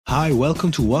Hi,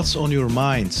 welcome to What's on Your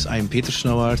Mind. I'm Peter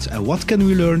Snauwaert, and what can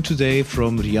we learn today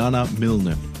from Rihanna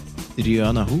Milne?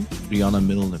 Rihanna who? Rihanna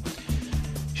Milne.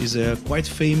 She's a quite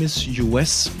famous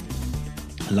US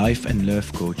life and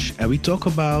love coach, and we talk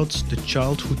about the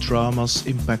childhood traumas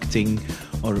impacting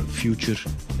our future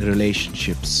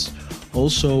relationships.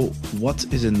 Also, what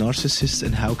is a narcissist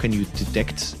and how can you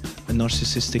detect a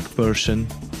narcissistic person,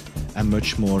 and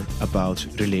much more about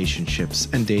relationships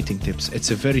and dating tips.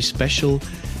 It's a very special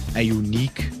and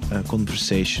unique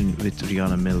conversation with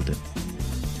Rihanna Milne.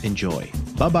 Enjoy.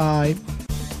 Bye-bye.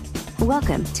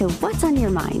 Welcome to What's on Your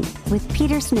Mind with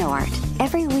Peter Snauwaert.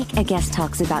 Every week, a guest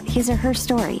talks about his or her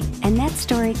story, and that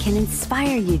story can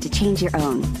inspire you to change your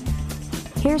own.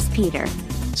 Here's Peter.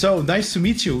 So, nice to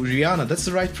meet you, Rihanna. That's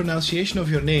the right pronunciation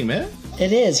of your name, eh?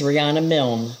 It is, Rihanna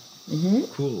Milne. Mm-hmm.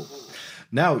 Cool.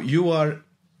 Now, you are...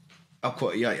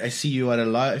 I see you are a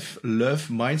life, love,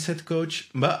 mindset coach.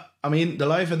 But, I mean, the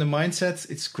life and the mindset,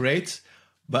 it's great.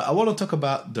 But I want to talk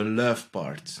about the love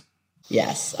part.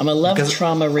 Yes, I'm a love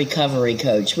trauma recovery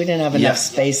coach. We didn't have enough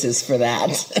spaces for that.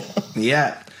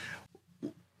 Yeah.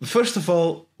 First of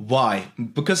all, why?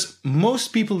 Because most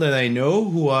people that I know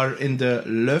who are in the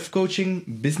love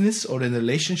coaching business or in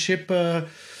relationship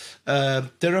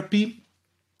therapy,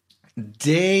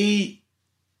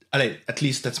 at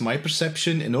least that's my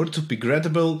perception. In order to be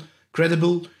credible,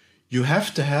 you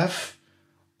have to have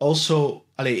also.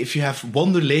 If you have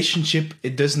one relationship,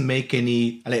 it doesn't make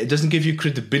any. It doesn't give you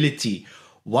credibility.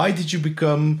 Why did you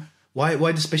become? Why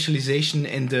the specialization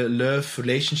in the love,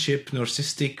 relationship,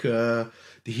 narcissistic,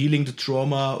 the healing, the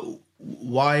trauma?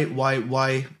 Why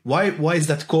is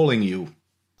that calling you?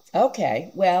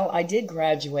 Okay, well, I did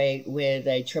graduate with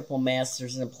a triple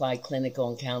master's in applied clinical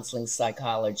and counseling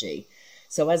psychology.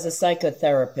 So as a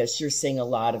psychotherapist, you're seeing a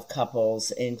lot of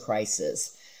couples in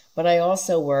crisis. But I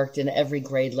also worked in every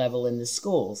grade level in the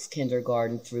schools,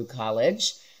 kindergarten through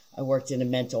college. I worked in a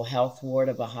mental health ward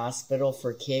of a hospital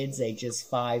for kids ages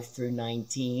 5 through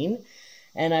 19.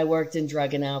 And I worked in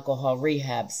drug and alcohol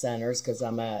rehab centers because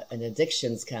I'm an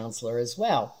addictions counselor as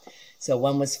well. So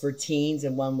one was for teens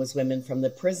and one was women from the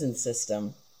prison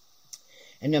system.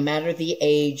 And no matter the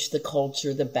age, the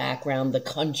culture, the background, the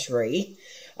country,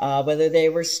 whether they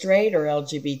were straight or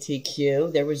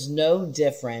LGBTQ, there was no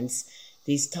difference.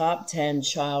 These top 10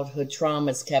 childhood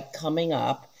traumas kept coming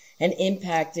up and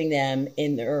impacting them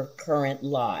in their current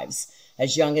lives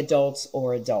as young adults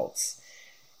or adults.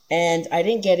 And I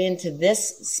didn't get into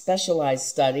this specialized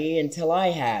study until I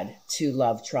had 2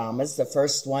 love traumas. The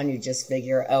first one, you just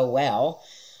figure, oh, well,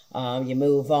 you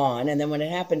move on. And then when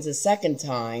it happens a second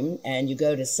time and you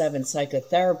go to 7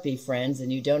 psychotherapy friends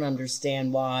and you don't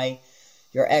understand why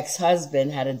your ex-husband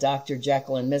had a Dr.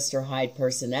 Jekyll and Mr. Hyde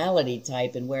personality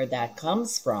type and where that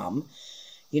comes from.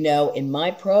 You know, in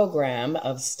my program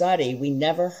of study, we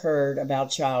never heard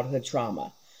about childhood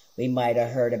trauma. We might have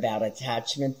heard about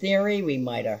attachment theory. We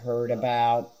might have heard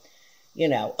about,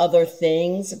 other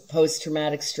things,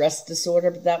 post-traumatic stress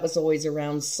disorder, but that was always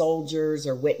around soldiers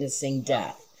or witnessing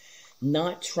death,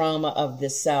 not trauma of the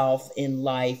self in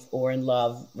life or in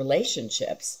love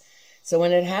relationships. So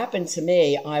when it happened to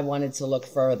me, I wanted to look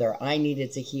further. I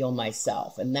needed to heal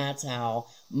myself. And that's how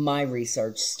my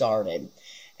research started.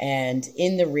 And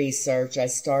in the research, I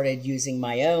started using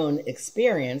my own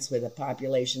experience with the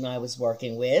population I was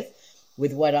working with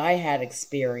what I had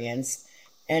experienced,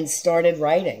 and started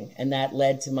writing. And that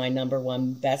led to my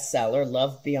 #1 bestseller,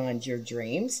 Love Beyond Your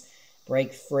Dreams,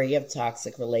 Break Free of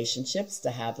Toxic Relationships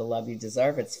to Have the Love You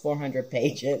Deserve. It's 400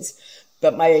 pages.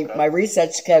 But my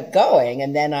research kept going,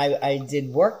 and then I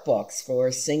did workbooks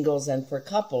for singles and for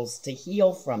couples to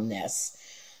heal from this.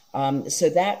 So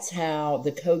that's how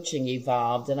the coaching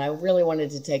evolved, and I really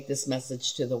wanted to take this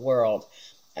message to the world.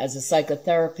 As a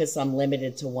psychotherapist, I'm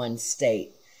limited to one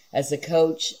state. As a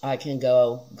coach, I can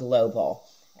go global,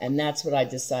 and that's what I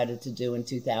decided to do in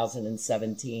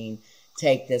 2017,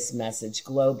 take this message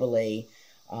globally.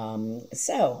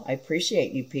 So I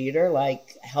appreciate you, Peter,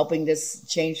 helping this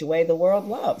change the way the world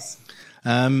loves.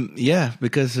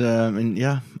 Because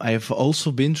I have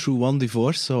also been through one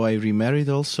divorce, so I remarried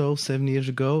also 7 years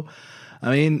ago.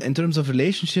 I mean, in terms of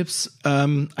relationships,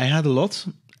 I had a lot,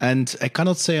 and I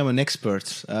cannot say I'm an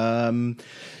expert. To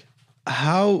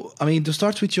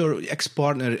start with your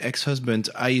ex-partner, ex-husband,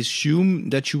 I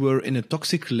assume that you were in a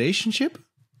toxic relationship?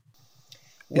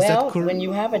 Well, when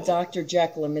you have a Dr.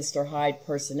 Jekyll and Mr. Hyde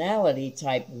personality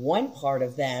type, one part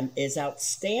of them is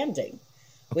outstanding.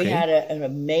 Okay. We had an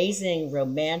amazing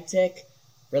romantic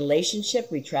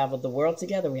relationship. We traveled the world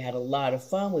together. We had a lot of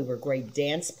fun. We were great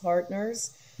dance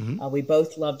partners. Mm-hmm. We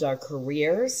both loved our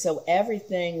careers. So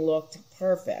everything looked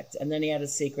perfect. And then he had a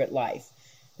secret life.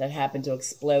 that happened to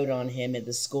explode on him at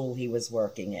the school he was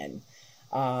working in.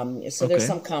 So there's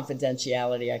some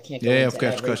confidentiality. I can't go into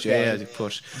everything. Of course. Yeah, of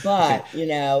course. But,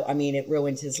 it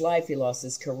ruined his life. He lost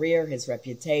his career, his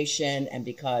reputation. And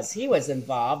because he was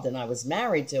involved and I was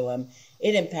married to him,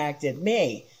 it impacted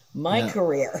me, my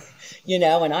career,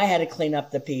 and I had to clean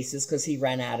up the pieces because he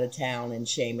ran out of town in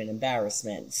shame and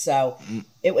embarrassment. So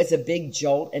it was a big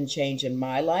jolt and change in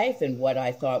my life and what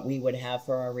I thought we would have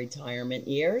for our retirement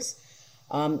years.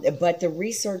 But the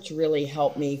research really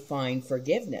helped me find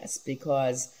forgiveness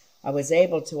because I was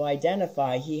able to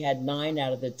identify he had 9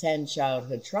 out of the 10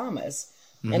 childhood traumas,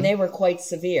 and they were quite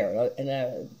severe,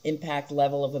 an impact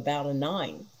level of about a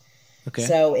 9. Okay.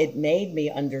 So it made me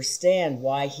understand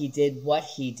why he did what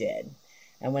he did.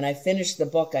 And when I finished the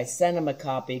book, I sent him a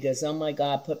copy. He goes, "Oh my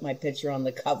God, put my picture on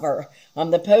the cover. I'm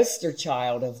the poster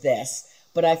child of this."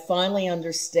 But I finally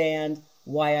understand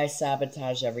why I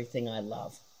sabotage everything I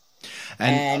love.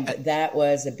 And that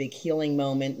was a big healing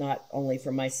moment, not only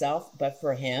for myself, but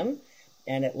for him.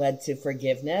 And it led to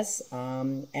forgiveness.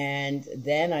 And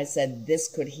then I said, this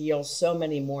could heal so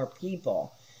many more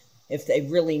people if they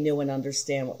really knew and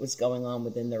understand what was going on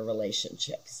within their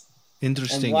relationships.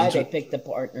 Interesting. And why they pick the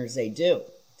partners they do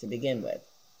to begin with.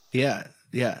 Yeah.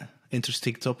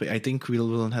 Interesting topic. I think we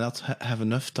will not have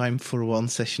enough time for one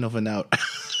session of an hour.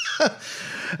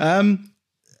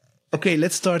 Okay,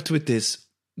 let's start with this.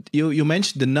 You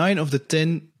mentioned the 9 of the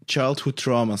 10 childhood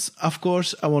traumas. Of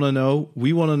course, we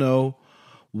want to know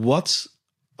what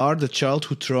are the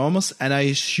childhood traumas. And I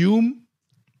assume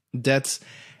that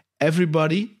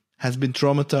everybody has been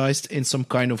traumatized in some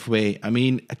kind of way. I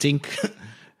mean, I think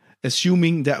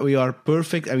assuming that we are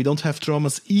perfect and we don't have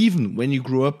traumas, even when you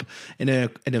grew up in a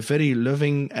very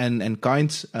loving and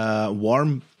kind,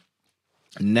 warm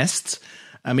nest,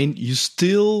 I mean, you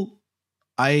still,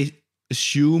 I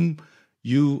assume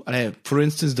for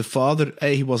instance, the father,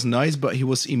 he was nice, but he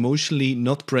was emotionally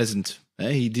not present.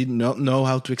 He did not know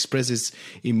how to express his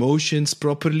emotions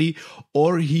properly,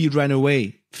 or he ran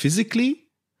away physically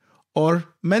or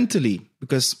mentally.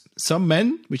 Because some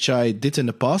men, which I did in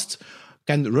the past,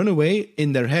 can run away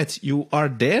in their head. You are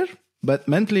there, but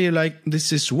mentally you're like,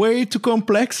 this is way too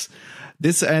complex.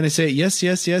 And I say,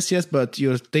 yes, but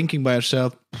you're thinking by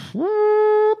yourself,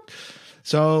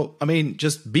 So, I mean,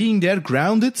 just being there,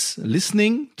 grounded,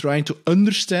 listening, trying to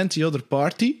understand the other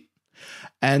party,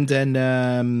 and then,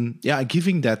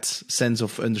 giving that sense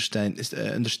of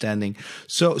understanding.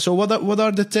 So, what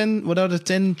are the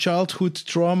 10 childhood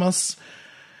traumas?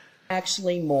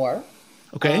 Actually, more.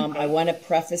 Okay. I want to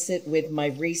preface it with my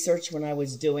research when I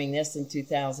was doing this in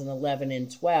 2011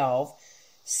 and 12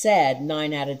 said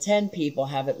 9 out of 10 people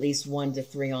have at least 1 to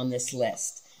 3 on this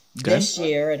list. Okay. This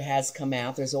year, it has come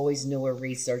out. There's always newer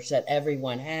research that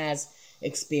everyone has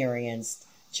experienced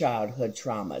childhood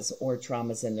traumas or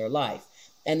traumas in their life.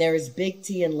 And there is big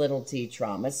T and little t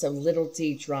trauma. So little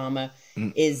t trauma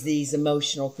is these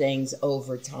emotional things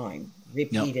over time,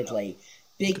 repeatedly. Yep.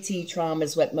 Big T trauma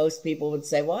is what most people would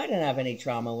say, well, I didn't have any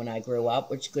trauma when I grew up,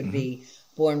 which could be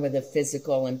born with a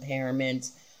physical impairment,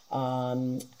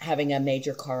 having a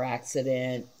major car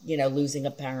accident, losing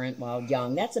a parent while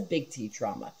young. That's a big T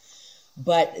trauma.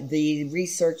 But the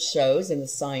research shows and the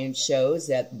science shows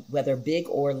that whether big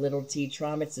or little t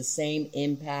trauma, it's the same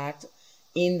impact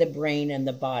in the brain and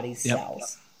the body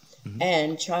cells. Yep.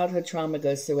 And childhood trauma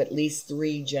goes through at least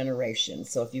 3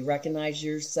 generations. So if you recognize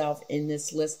yourself in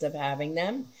this list of having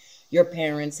them, your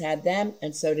parents had them,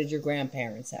 and so did your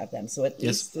grandparents have them. So at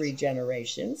least 3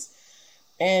 generations.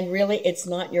 And really, it's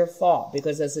not your fault,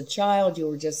 because as a child, you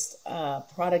were just a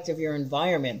product of your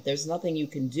environment. There's nothing you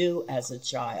can do as a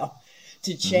child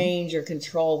to change or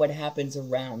control what happens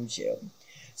around you.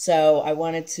 So I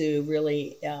wanted to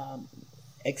really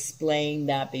explain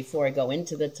that before I go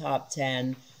into the top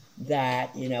 10,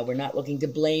 that, we're not looking to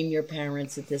blame your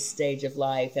parents at this stage of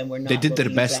life, and we're not. They did their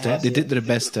best, They did their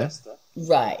best,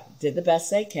 Right. Did the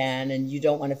best they can, and you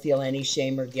don't want to feel any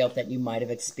shame or guilt that you might have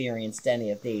experienced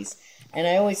any of these. And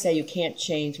I always say you can't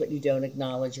change what you don't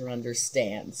acknowledge or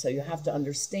understand. So you have to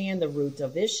understand the root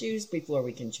of issues before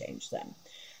we can change them.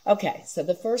 Okay, so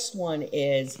the first one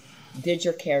is, did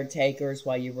your caretakers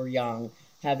while you were young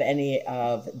have any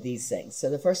of these things? So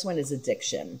the first one is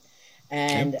addiction.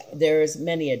 And there's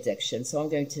many addictions, so I'm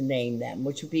going to name them,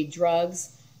 which would be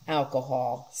drugs,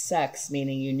 alcohol, sex,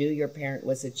 meaning you knew your parent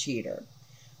was a cheater,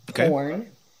 porn,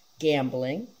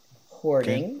 gambling,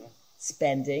 hoarding,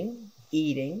 spending,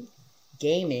 eating,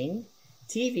 gaming,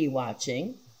 TV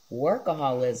watching,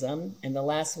 workaholism, and the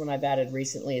last one I've added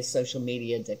recently is social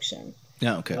media addiction.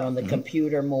 Yeah, okay. On the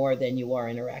computer more than you are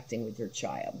interacting with your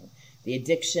child. The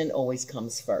addiction always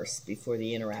comes first before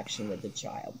the interaction with the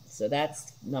child. So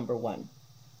that's number one.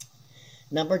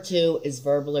 Number two is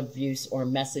verbal abuse or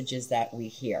messages that we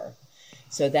hear.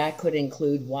 So that could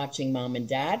include watching mom and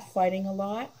dad fighting a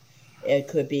lot. It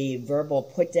could be verbal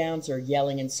put downs or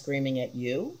yelling and screaming at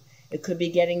you. It could be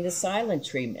getting the silent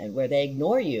treatment where they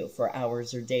ignore you for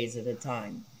hours or days at a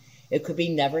time. It could be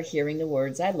never hearing the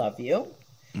words, I love you,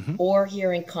 or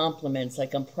hearing compliments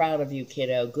like, I'm proud of you,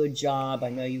 kiddo. Good job. I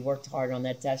know you worked hard on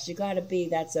that test. You got a B.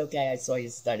 That's okay. I saw you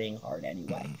studying hard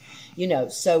anyway.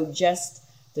 So just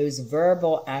those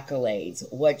verbal accolades,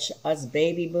 which us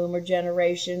baby boomer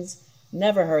generations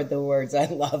never heard the words, I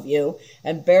love you,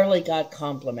 and barely got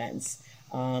compliments.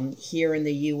 Here in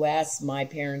the U.S., my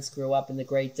parents grew up in the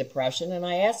Great Depression, and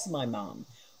I asked my mom,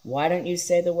 why don't you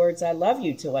say the words, I love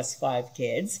you, to us 5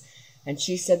 kids? And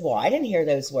she said, well, I didn't hear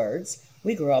those words.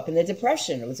 We grew up in the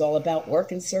Depression. It was all about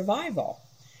work and survival.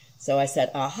 So I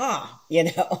said, aha,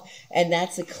 and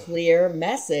that's a clear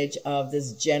message of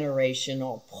this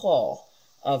generational pull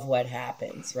of what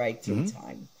happens right through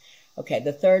time. Okay,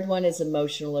 the third one is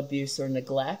emotional abuse or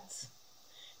neglect.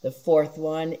 The fourth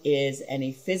one is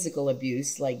any physical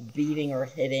abuse like beating or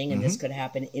hitting, and this could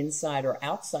happen inside or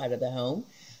outside of the home.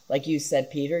 Like you said,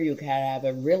 Peter, you could have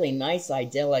a really nice,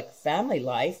 idyllic family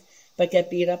life, but get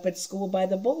beat up at school by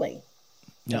the bully.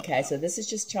 Yep. Okay, so this is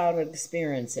just childhood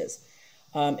experiences.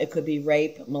 It could be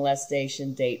rape,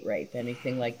 molestation, date rape.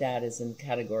 Anything like that is in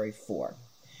category 4.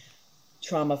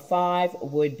 Trauma 5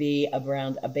 would be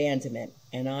around abandonment,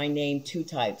 and I named 2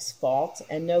 types, fault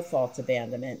and no-fault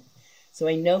abandonment. So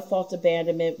a no-fault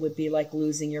abandonment would be like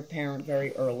losing your parent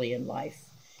very early in life.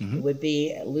 It would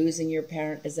be losing your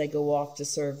parent as they go off to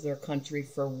serve their country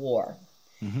for war.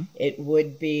 It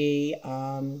would be,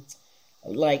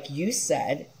 like you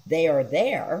said, they are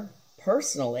there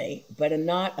personally, but are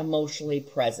not emotionally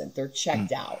present. They're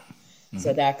checked out.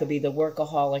 So that could be the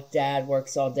workaholic dad,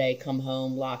 works all day, come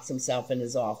home, locks himself in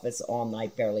his office all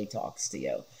night, barely talks to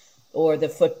you. Or the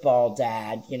football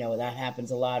dad, that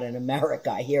happens a lot in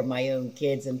America. I hear my own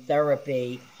kids in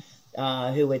therapy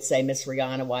who would say, Miss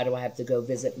Rihanna, why do I have to go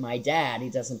visit my dad? He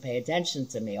doesn't pay attention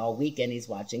to me. All weekend he's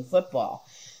watching football.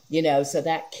 So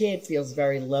that kid feels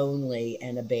very lonely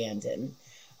and abandoned.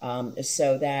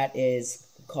 So that is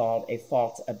called a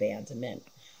fault abandonment.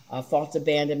 Fault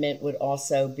abandonment would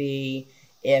also be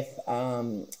if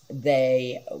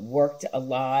they worked a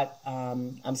lot.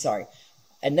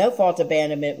 A no-fault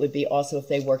abandonment would be also if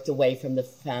they worked away from the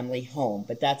family home,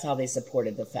 but that's how they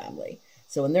supported the family.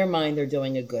 So in their mind, they're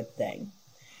doing a good thing.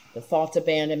 The fault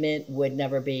abandonment would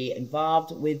never be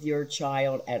involved with your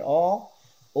child at all,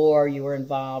 or you were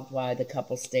involved while the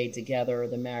couple stayed together or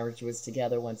the marriage was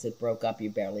together. Once it broke up, you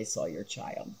barely saw your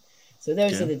child. So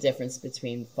those are the difference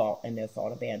between fault and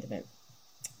no-fault abandonment.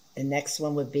 The next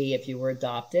one would be if you were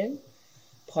adopted,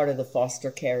 part of the foster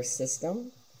care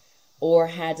system, or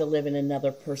had to live in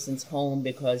another person's home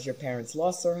because your parents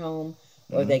lost their home,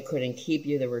 or they couldn't keep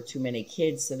you. There were too many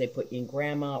kids, so they put you in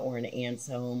grandma or an aunt's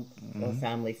home or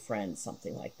family friend,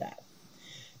 something like that.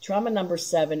 Trauma number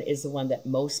 7 is the one that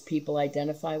most people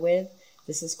identify with.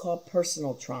 This is called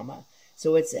personal trauma.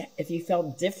 So it's if you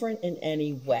felt different in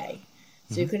any way.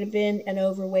 So you could have been an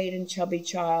overweight and chubby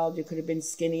child. You could have been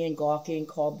skinny and gawky and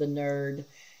called the nerd.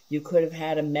 You could have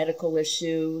had a medical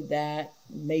issue that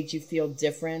made you feel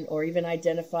different, or even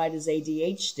identified as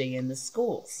ADHD in the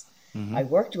schools. I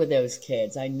worked with those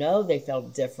kids. I know they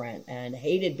felt different and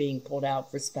hated being pulled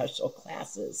out for special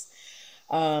classes.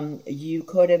 You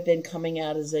could have been coming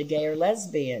out as a gay or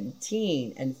lesbian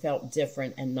teen and felt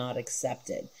different and not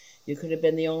accepted. You could have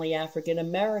been the only African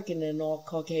American in an all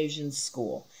Caucasian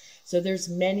school. So there's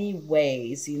many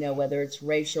ways, whether it's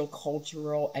racial,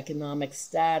 cultural, economic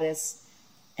status,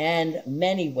 and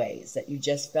many ways that you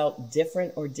just felt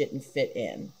different or didn't fit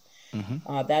in.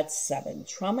 That's 7.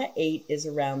 Trauma 8 is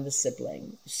around the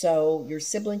sibling. So your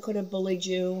sibling could have bullied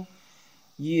you.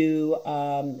 You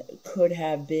could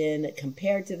have been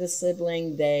compared to the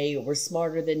sibling. They were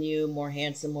smarter than you, more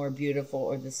handsome, more beautiful,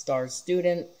 or the star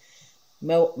student.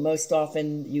 Most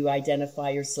often you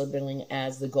identify your sibling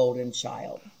as the golden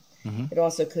child. It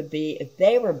also could be if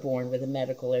they were born with a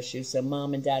medical issue, so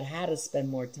mom and dad had to spend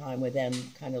more time with them,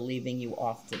 kind of leaving you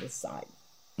off to the side.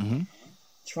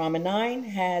 Trauma 9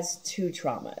 has 2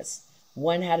 traumas.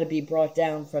 One had to be brought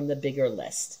down from the bigger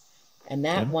list, and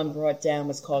that one brought down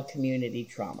was called community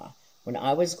trauma. When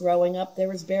I was growing up, there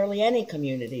was barely any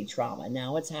community trauma.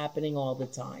 Now it's happening all the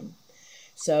time.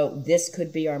 So this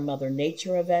could be our Mother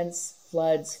Nature events,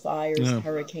 floods, fires,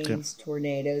 hurricanes,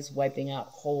 tornadoes, wiping out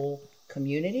whole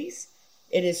communities.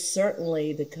 It is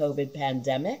certainly the COVID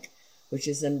pandemic, which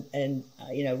is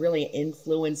really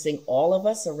influencing all of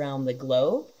us around the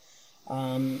globe.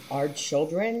 Our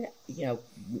children,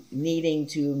 needing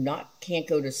to can't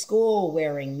go to school,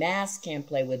 wearing masks, can't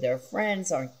play with their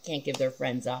friends, or can't give their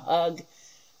friends a hug.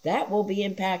 That will be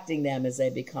impacting them as they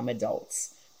become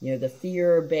adults. The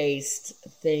fear-based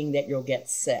thing that you'll get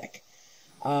sick.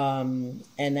 And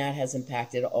that has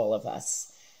impacted all of us.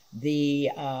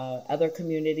 The other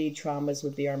community traumas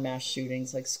would be our mass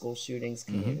shootings, like school shootings,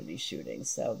 community shootings.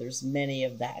 So there's many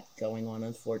of that going on,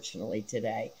 unfortunately,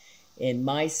 today. In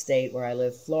my state where I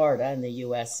live, Florida, in the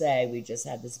USA, we just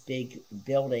had this big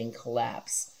building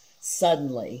collapse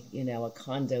suddenly, a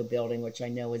condo building, which I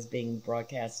know is being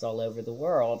broadcast all over the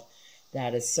world.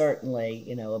 That is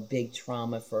certainly, a big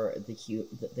trauma for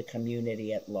the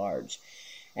community at large.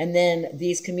 And then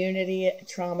these community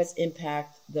traumas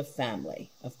impact the family,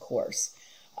 of course.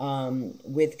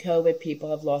 With COVID, people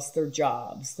have lost their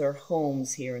jobs, their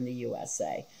homes here in the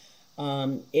USA.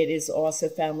 It is also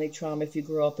family trauma if you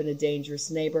grew up in a dangerous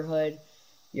neighborhood.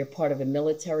 You're part of a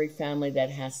military family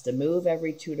that has to move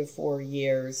every 2 to 4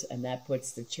 years, and that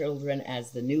puts the children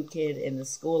as the new kid in the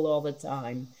school all the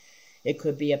time. It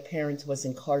could be a parent was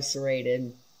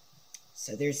incarcerated.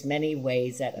 So there's many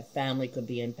ways that a family could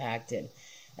be impacted.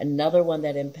 Another one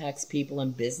that impacts people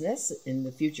in business in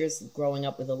the future is growing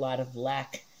up with a lot of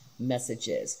lack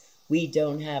messages. We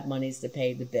don't have monies to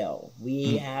pay the bill.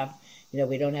 We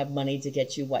don't have money to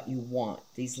get you what you want.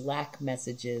 These lack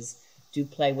messages do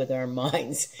play with our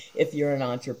minds if you're an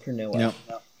entrepreneur. Yeah,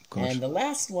 of course. And the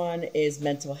last one is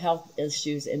mental health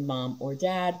issues in mom or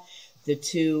dad. The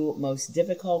two most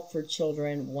difficult for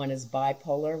children, one is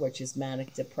bipolar, which is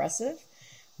manic depressive.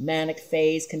 Manic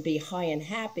phase can be high and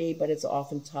happy, but it's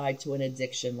often tied to an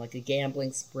addiction like a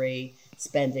gambling spree,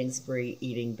 spending spree,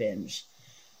 eating binge.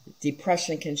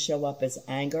 Depression can show up as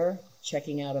anger,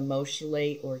 checking out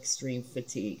emotionally, or extreme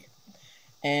fatigue.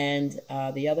 And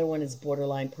the other one is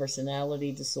borderline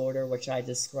personality disorder, which I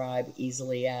describe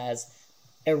easily as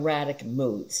erratic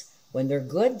moods. When they're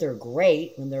good, they're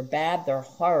great. When they're bad, they're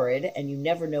horrid, and you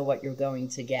never know what you're going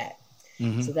to get.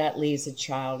 So that leaves a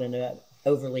child in an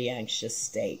overly anxious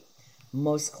state.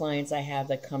 Most clients I have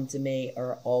that come to me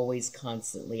are always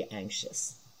constantly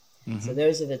anxious. So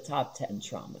those are the top 10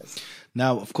 traumas.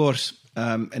 Now, of course,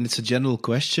 and it's a general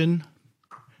question,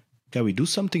 can we do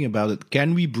something about it?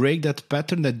 Can we break that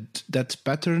pattern, that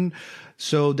pattern,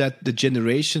 so that the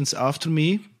generations after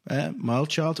me, my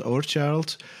child, our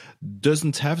child,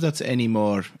 doesn't have that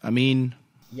anymore? I mean...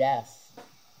 Yes,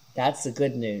 that's the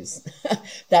good news.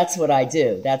 That's what I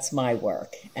do. That's my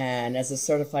work. And as a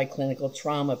certified clinical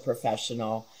trauma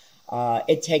professional,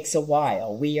 it takes a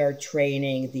while. We are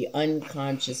training the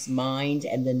unconscious mind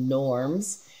and the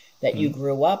norms that you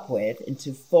grew up with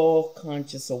into full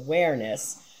conscious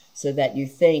awareness so that you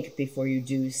think before you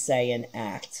do, say, and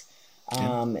act.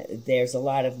 There's a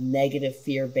lot of negative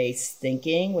fear-based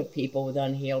thinking with people with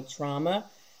unhealed trauma.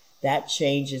 That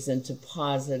changes into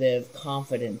positive,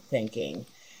 confident thinking.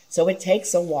 So it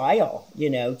takes a while,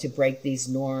 to break these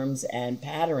norms and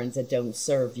patterns that don't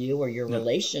serve you or your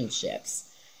relationships.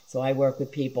 So I work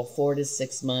with people 4 to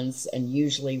 6 months and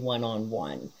usually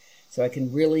one-on-one. So I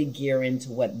can really gear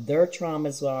into what their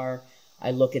traumas are.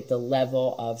 I look at the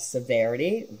level of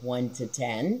severity, 1 to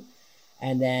 10,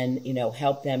 and then,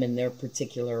 help them in their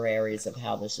particular areas of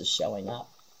how this is showing up.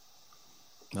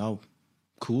 Oh,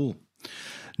 cool.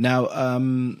 Now,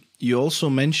 you also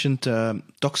mentioned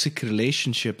toxic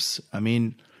relationships. I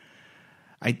mean,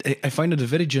 I find it a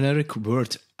very generic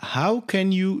word. How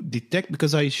can you detect,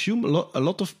 because I assume a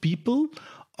lot of people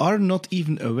are not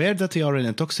even aware that they are in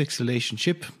a toxic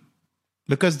relationship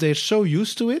because they're so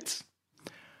used to it.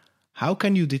 How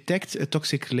can you detect a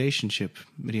toxic relationship,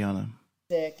 Rihanna?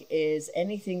 Toxic is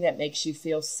anything that makes you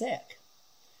feel sick.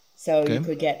 So you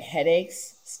could get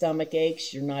headaches, stomach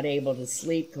aches. You're not able to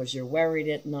sleep because you're worried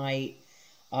at night.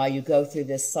 You go through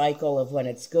this cycle of when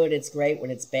it's good, it's great. When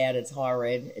it's bad, it's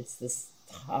horrid. It's this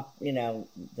top,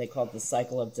 they call it the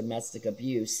cycle of domestic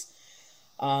abuse.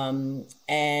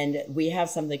 And we have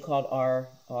something called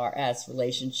RRS,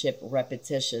 relationship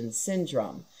repetition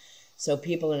syndrome. So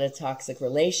people in a toxic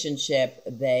relationship,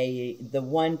 the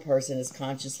one person is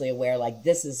consciously aware, like,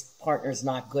 this partner's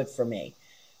not good for me.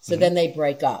 So then they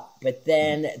break up. But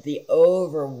then the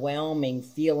overwhelming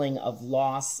feeling of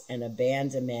loss and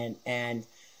abandonment and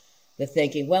the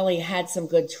thinking, well, he had some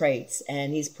good traits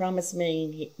and he's promised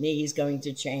me he's going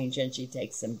to change, and she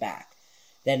takes him back.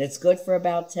 Then it's good for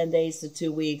about 10 days to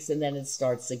 2 weeks, and then it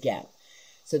starts again.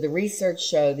 So the research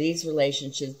show these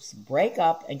relationships break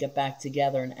up and get back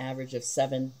together an average of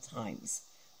 7 times.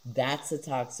 That's a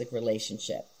toxic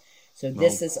relationship. So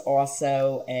this is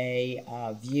also a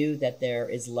view that there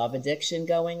is love addiction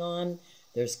going on.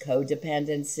 There's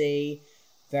codependency.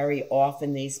 Very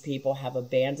often these people have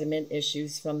abandonment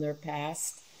issues from their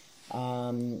past,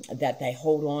 that they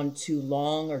hold on too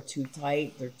long or too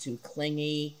tight. They're too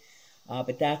clingy.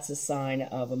 But that's a sign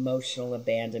of emotional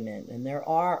abandonment. And there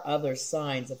are other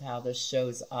signs of how this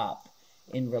shows up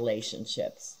in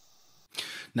relationships.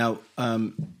 Now,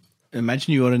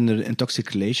 imagine you are in a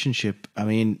toxic relationship. I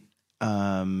mean,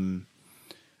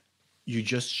 you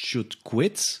just should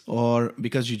quit, or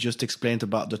because you just explained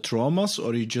about the traumas,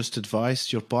 or you just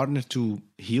advise your partner to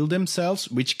heal themselves,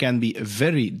 which can be a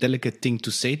very delicate thing to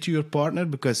say to your partner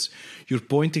because you're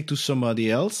pointing to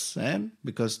somebody else,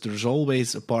 because there's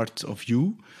always a part of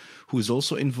you who is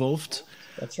also involved.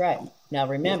 That's right. Now,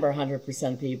 remember,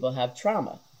 100% of people have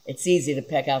trauma. It's easy to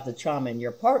pick out the trauma in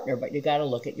your partner, but you got to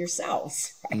look at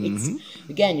yourselves, right?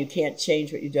 Mm-hmm. Again, you can't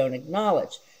change what you don't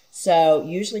acknowledge. So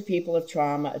usually people of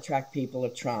trauma attract people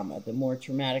of trauma. The more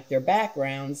traumatic their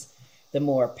backgrounds, the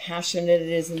more passionate it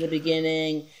is in the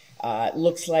beginning. It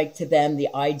looks like to them the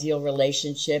ideal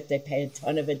relationship. They pay a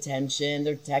ton of attention.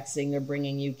 They're texting. They're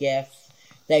bringing you gifts.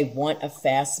 They want a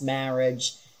fast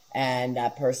marriage, and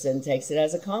that person takes it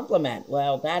as a compliment.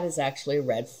 Well, that is actually a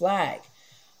red flag.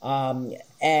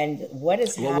 And what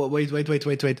is happening?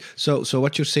 Wait. So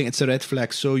what you're saying, it's a red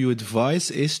flag. So your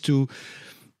advice is to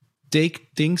take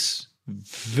things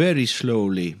very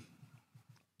slowly.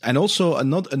 And also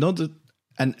another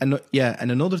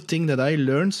thing that I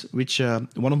learned, which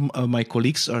one of my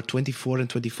colleagues are 24 and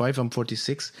 25, I'm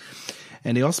 46,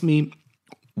 and they asked me,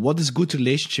 what is good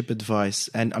relationship advice?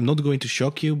 And I'm not going to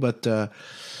shock you, but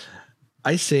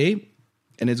I say,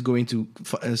 and it's going to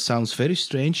sounds very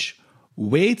strange,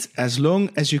 wait as long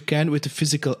as you can with the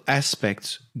physical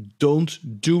aspect. Don't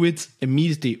do it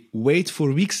immediately. Wait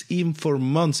for weeks, even for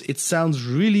months. It sounds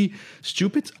really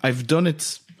stupid. I've done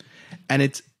it, and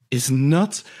it is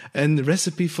not a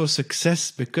recipe for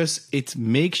success because it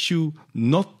makes you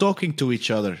not talking to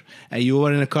each other. And you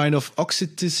are in a kind of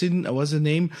oxytocin, what's the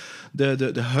name?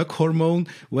 The hug hormone,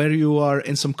 where you are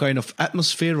in some kind of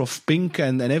atmosphere of pink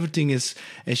and everything is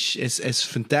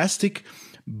fantastic.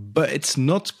 But it's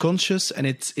not conscious, and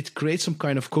it creates some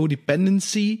kind of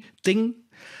codependency thing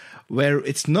where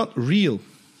it's not real.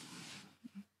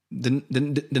 The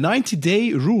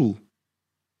 90-day rule.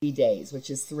 Days,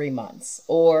 which is 3 months,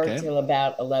 or till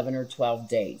about 11 or 12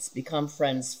 days. Become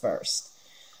friends first.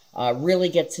 Really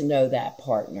get to know that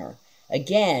partner.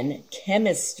 Again,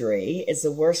 chemistry is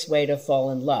the worst way to fall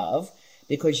in love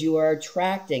because you are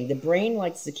attracting. The brain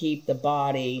likes to keep the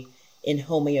body in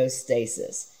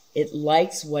homeostasis. It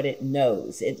likes what it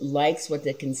knows. It likes what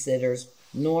it considers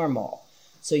normal.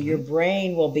 So your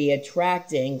brain will be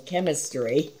attracting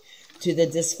chemistry to the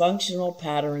dysfunctional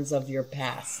patterns of your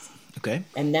past. Okay.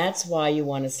 And that's why you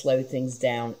want to slow things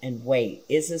down and wait.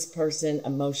 Is this person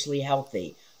emotionally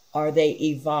healthy? Are they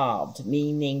evolved,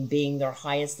 meaning being their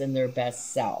highest and their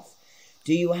best self?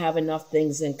 Do you have enough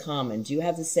things in common? Do you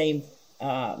have the same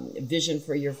vision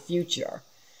for your future?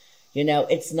 You know,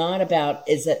 it's not about,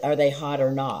 are they hot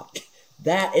or not?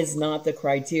 That is not the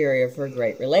criteria for a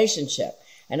great relationship.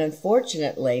 And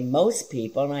unfortunately, most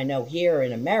people, and I know here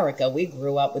in America, we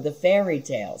grew up with the fairy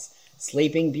tales.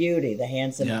 Sleeping Beauty, the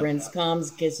handsome prince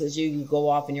comes, kisses you, you go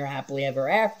off and you're happily ever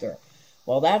after.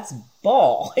 Well, that's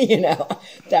bull,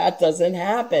 that doesn't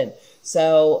happen.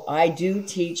 So I do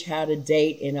teach how to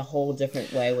date in a whole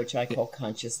different way, which I call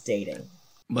conscious dating.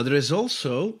 But there is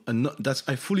also,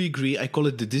 I fully agree, I call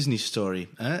it the Disney story.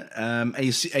 And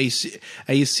you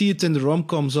see it in the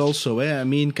rom-coms also. I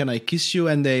mean, can I kiss you?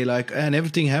 And they and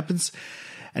everything happens.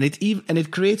 And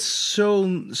it creates so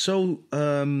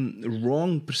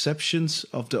wrong perceptions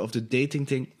of the dating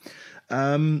thing.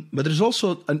 But there's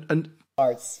also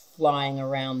starts flying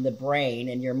around the brain,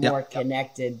 and you're more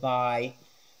connected by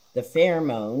the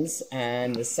pheromones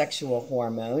and the sexual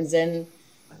hormones, and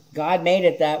God made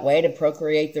it that way to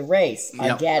procreate the race.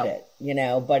 I get it,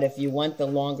 but if you want the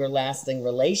longer lasting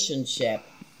relationship,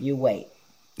 you wait.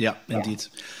 Yeah, indeed.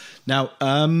 Now,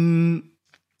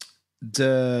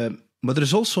 but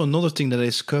there's also another thing that I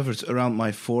discovered around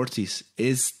my 40s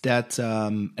is that,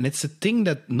 and it's a thing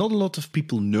that not a lot of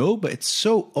people know, but it's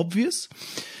so obvious,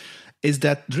 is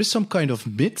that there is some kind of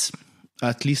myth,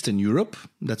 at least in Europe.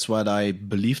 That's what I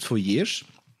believed for years.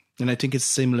 And I think it's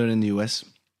similar in the US.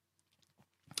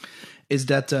 Is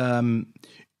that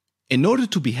in order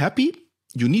to be happy,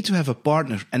 you need to have a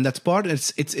partner. And that partner,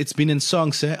 it's been in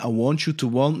songs, I want you to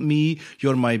want me,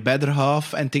 you're my better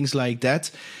half, and things like that.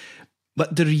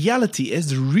 But the reality is,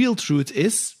 the real truth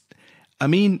is,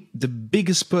 the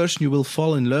biggest person you will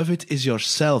fall in love with is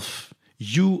yourself.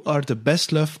 You are the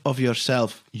best love of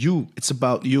yourself. It's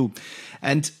about you.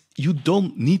 And you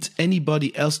don't need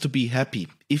anybody else to be happy.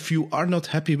 If you are not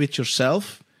happy with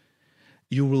yourself,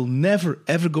 you will never,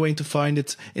 ever going to find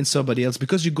it in somebody else,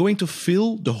 because you're going to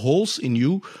fill the holes in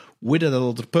you with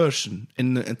another person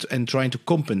and trying to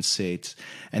compensate.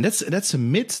 And that's a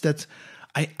myth that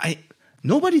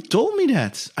nobody told me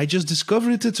that. I just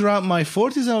discovered it around my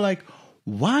 40s. I'm like,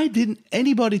 why didn't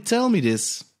anybody tell me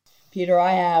this? Peter,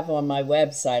 I have on my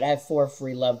website, I have 4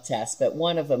 free love tests, but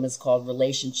one of them is called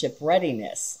relationship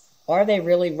readiness. Are they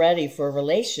really ready for a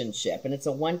relationship? And it's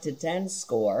a 1 to 10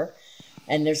 score,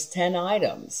 and there's 10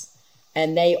 items.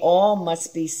 And they all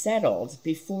must be settled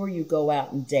before you go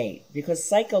out and date. Because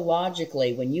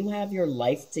psychologically, when you have your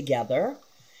life together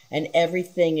and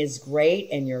everything is great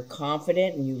and you're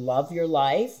confident and you love your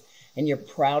life and you're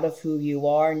proud of who you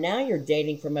are, now you're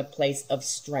dating from a place of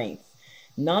strength.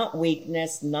 Not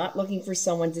weakness, not looking for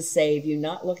someone to save you,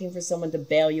 not looking for someone to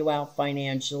bail you out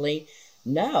financially.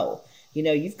 No.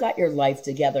 You've got your life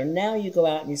together. Now you go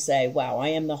out and you say, wow, I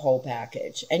am the whole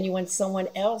package. And you want someone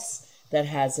else that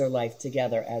has their life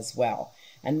together as well.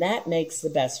 And that makes the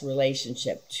best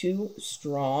relationship. 2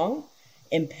 strong,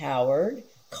 empowered,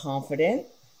 confident,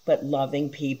 but loving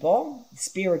people,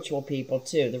 spiritual people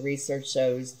too. The research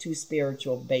shows 2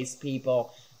 spiritual-based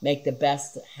people make the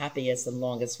best, happiest, and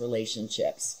longest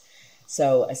relationships.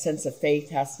 So a sense of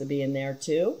faith has to be in there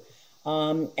too.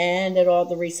 And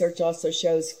the research also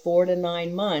shows 4 to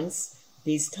 9 months,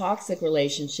 these toxic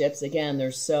relationships, again,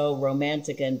 they're so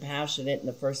romantic and passionate in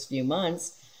the first few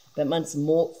months, but months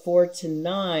 4 to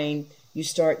 9, you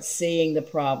start seeing the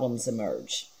problems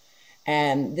emerge.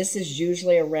 And this is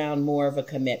usually around more of a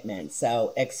commitment.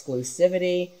 So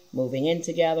exclusivity, moving in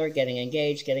together, getting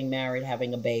engaged, getting married,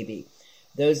 having a baby.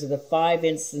 Those are the 5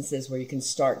 instances where you can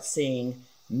start seeing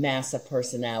massive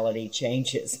personality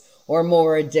changes or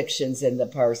more addictions in the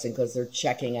person because they're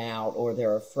checking out or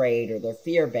they're afraid or they're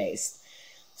fear-based.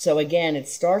 So again, it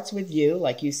starts with you,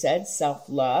 like you said,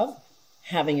 self-love,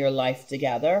 having your life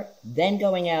together, then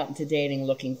going out into dating,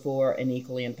 looking for an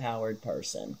equally empowered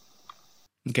person.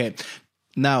 Okay.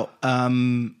 Now, a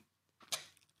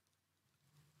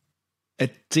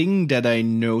thing that I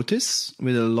notice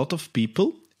with a lot of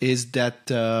people is that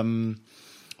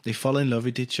they fall in love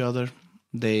with each other,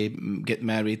 they get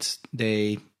married,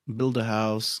 they build a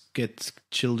house, get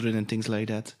children and things like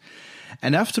that.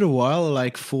 And after a while,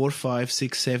 like 4, 5,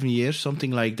 6, 7 years,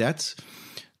 something like that,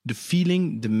 the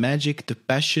feeling, the magic, the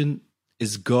passion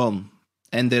is gone.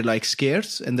 And they're like scared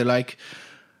and they're like,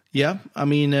 yeah,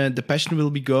 the passion will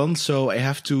be gone. So I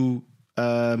have to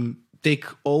take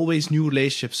always new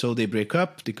relationships. So they break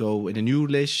up, they go in a new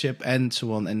relationship and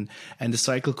so on. And the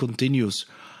cycle continues.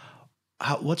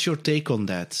 What's your take on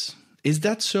that? Is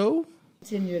that so?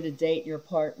 Continue to date your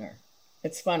partner.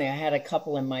 It's funny, I had a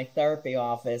couple in my therapy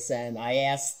office and I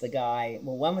asked the guy,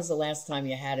 well, when was the last time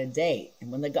you had a date?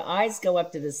 And when the eyes go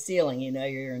up to the ceiling,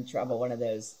 you're in trouble. One of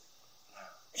those,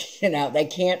 they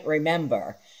can't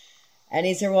remember. And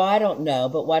he said, well, I don't know,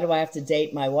 but why do I have to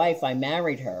date my wife? I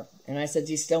married her. And I said,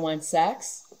 do you still want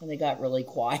sex? And they got really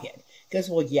quiet. He goes,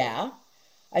 well, yeah.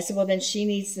 I said, well, then she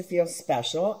needs to feel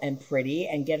special and pretty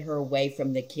and get her away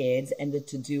from the kids and the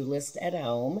to-do list at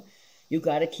home. You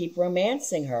got to keep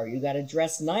romancing her. You got to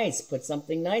dress nice, put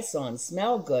something nice on,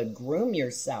 smell good, groom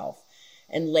yourself.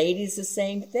 And ladies, the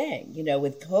same thing.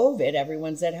 With COVID,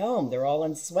 everyone's at home. They're all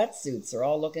in sweatsuits. They're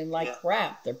all looking like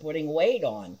crap. They're putting weight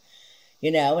on,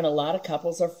 and a lot of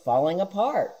couples are falling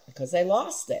apart because they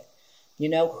lost it.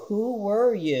 Who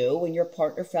were you when your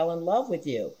partner fell in love with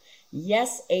you?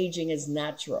 Yes, aging is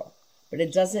natural, but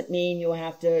it doesn't mean you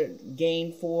have to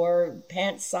gain 4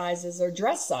 pant sizes or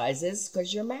dress sizes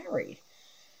because you're married.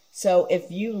 So if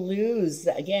you lose,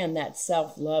 again, that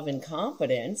self-love and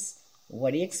confidence,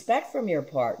 what do you expect from your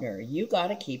partner? You got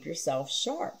to keep yourself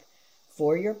sharp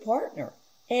for your partner.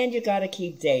 And you got to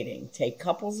keep dating. Take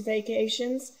couples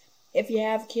vacations. If you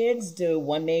have kids, do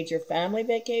 1 major family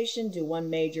vacation, do 1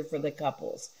 major for the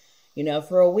couples.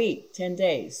 For a week, 10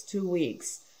 days, 2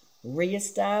 weeks.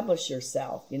 Reestablish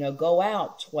yourself. Go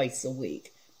out twice a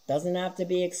week. Doesn't have to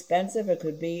be expensive. It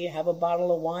could be have a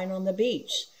bottle of wine on the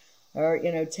beach. Or,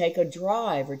 take a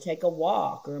drive or take a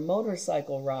walk or a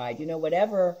motorcycle ride.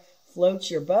 Whatever floats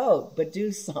your boat, but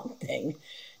do something.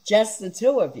 Just the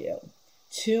 2 of you.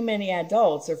 Too many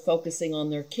adults are focusing on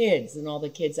their kids and all the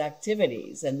kids'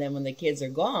 activities. And then when the kids are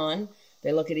gone,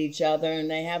 they look at each other and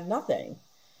they have nothing.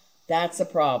 That's a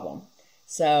problem.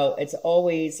 So it's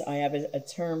always, I have a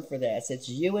term for this. It's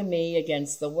you and me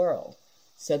against the world.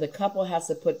 So the couple has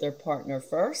to put their partner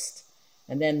first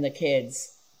and then the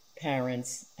kids,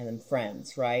 parents, and then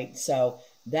friends, right? So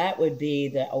That would be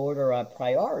the order of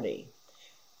priority.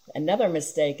 Another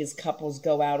mistake is couples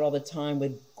go out all the time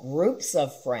with groups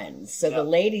of friends. So the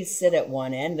ladies sit at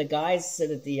one end, the guys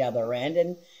sit at the other end,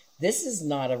 and this is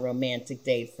not a romantic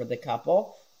date for the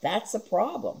couple. That's a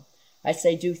problem. I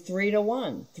say do 3 to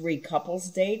 1, 3 couples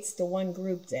dates to 1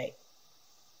 group date.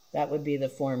 That would be the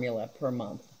formula per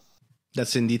month.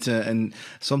 That's indeed, and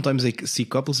sometimes I see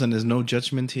couples, and there's no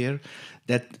judgment here,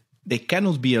 that they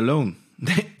cannot be alone.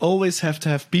 They always have to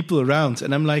have people around.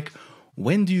 And I'm like,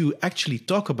 when do you actually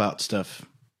talk about stuff?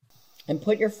 And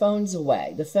put your phones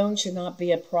away. The phone should not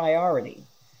be a priority.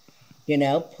 You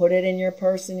know, put it in your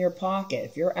purse, in your pocket.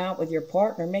 If you're out with your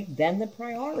partner, make them the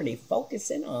priority.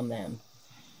 Focus in on them.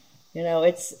 You know,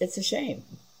 it's a shame.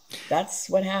 That's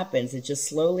what happens. It just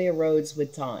slowly erodes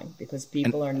with time because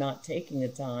people are not taking the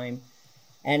time.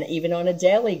 And even on a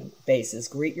daily basis,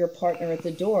 greet your partner at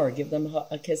the door. Give them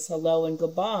a kiss, hello, and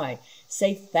goodbye.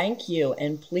 Say thank you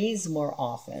and please more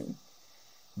often.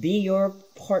 Be your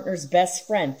partner's best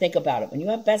friend. Think about it. When you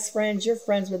have best friends, you're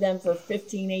friends with them for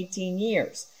 15, 18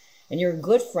 years. And you're a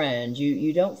good friend.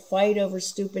 You don't fight over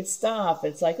stupid stuff.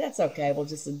 It's like, that's okay. We'll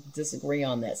just disagree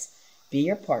on this. Be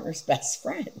your partner's best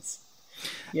friends.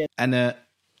 Yeah. And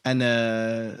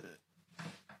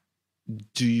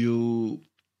do you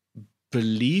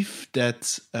believe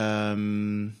that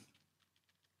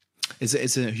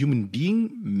is a human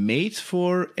being made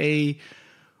for a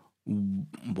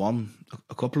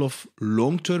couple of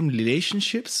long-term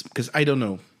relationships? Because I don't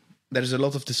know. There's a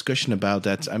lot of discussion about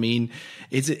that. I mean,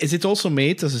 is it also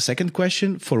made, as a second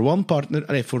question, for one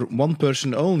partner, for one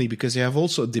person only? Because you have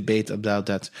also a debate about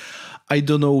that. I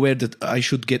don't know where that I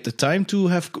should get the time to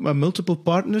have multiple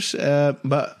partners,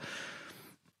 but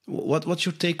what's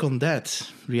your take on that,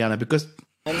 Rihanna? Because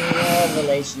I mean, all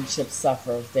relationships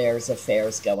suffer if there's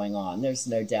affairs going on. There's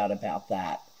no doubt about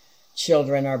that.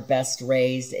 Children are best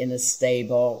raised in a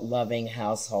stable, loving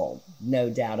household. No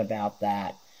doubt about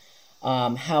that.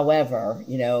 However,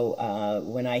 you know,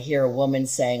 when I hear a woman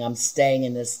saying, I'm staying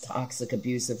in this toxic,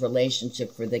 abusive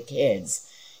relationship for the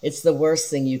kids, it's the worst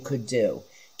thing you could do.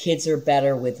 Kids are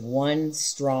better with one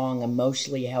strong,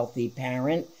 emotionally healthy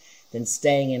parent than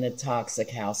staying in a toxic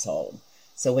household.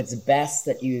 So it's best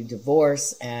that you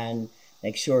divorce and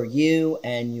make sure you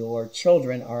and your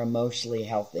children are emotionally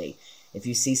healthy. If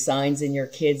you see signs in your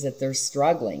kids that they're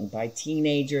struggling by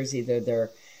teenagers, either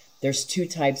there's 2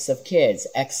 types of kids,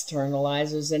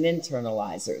 externalizers and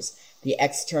internalizers. The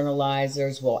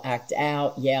externalizers will act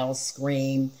out, yell,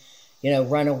 scream, you know,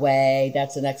 run away.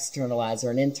 That's an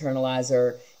externalizer. An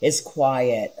internalizer is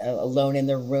quiet, alone in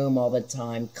their room all the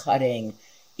time, cutting,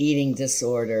 eating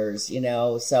disorders, you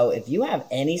know. So if you have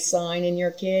any sign in your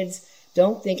kids,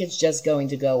 don't think it's just going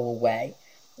to go away.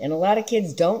 And a lot of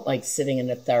kids don't like sitting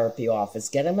in a therapy office.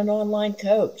 Get them an online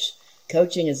coach.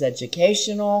 Coaching is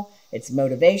educational, it's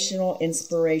motivational,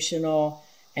 inspirational,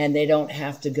 and they don't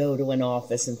have to go to an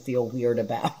office and feel weird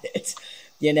about it.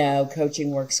 You know,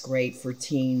 coaching works great for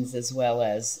teens as well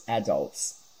as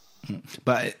adults.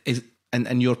 But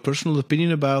and your personal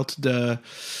opinion about the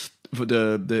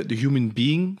human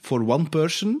being for one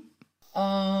person?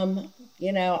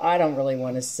 You know, I don't really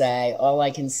want to say. All I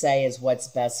can say is what's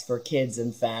best for kids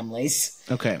and families.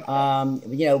 Okay.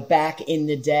 You know, back in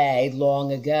the day,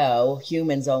 long ago,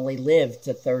 humans only lived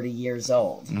to 30 years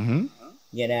old. Mm-hmm.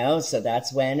 You know, so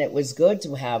that's when it was good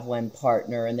to have one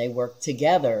partner and they worked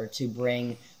together to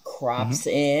bring crops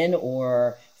in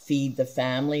or feed the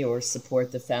family or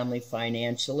support the family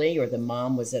financially, or the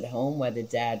mom was at home while the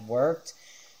dad worked.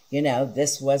 You know,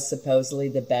 this was supposedly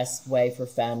the best way for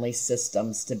family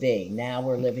systems to be. Now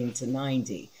we're living to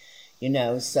 90, you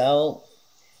know, so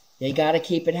you got to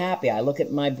keep it happy. I look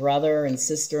at my brother and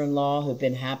sister-in-law who've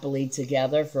been happily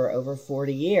together for over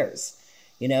 40 years,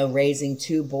 you know, raising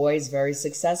 2 boys very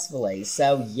successfully.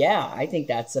 So, yeah, I think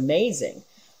that's amazing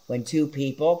when 2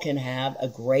 people can have a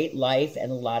great life and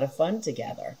a lot of fun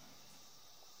together.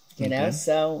 You know,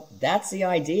 so that's the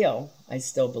ideal, I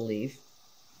still believe.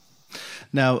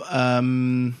 Now,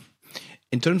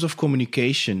 in terms of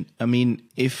communication, I mean,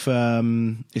 if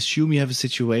assume you have a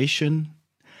situation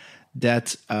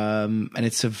that, and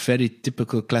it's a very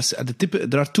typical class.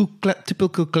 There are 2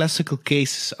 typical classical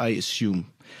cases, I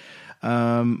assume,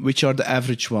 which are the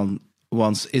average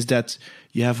ones. Is that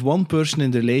you have one person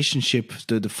in the relationship,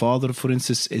 the father, for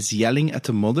instance, is yelling at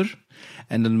the mother,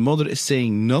 and the mother is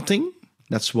saying nothing.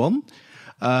 That's one.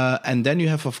 And then you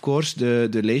have, of course, the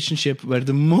relationship where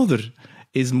the mother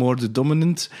is more the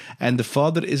dominant and the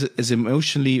father is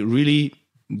emotionally really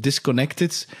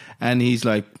disconnected, and he's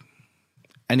like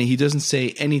and he doesn't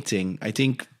say anything. I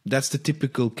think that's the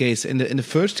typical case. In the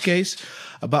first case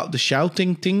about the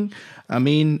shouting thing, I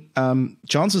mean,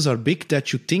 chances are big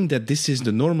that you think that this is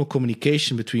the normal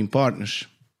communication between partners.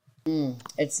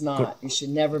 It's not. You should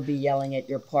never be yelling at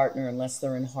your partner unless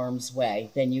they're in harm's way.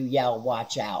 Then you yell,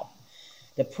 watch out.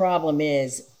 The problem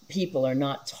is people are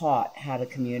not taught how to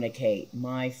communicate.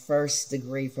 My first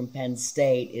degree from Penn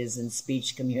State is in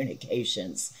speech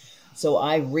communications. So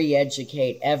I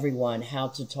re-educate everyone how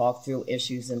to talk through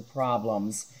issues and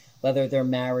problems, whether they're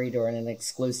married or in an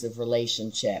exclusive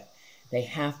relationship. They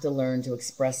have to learn to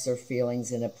express their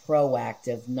feelings in a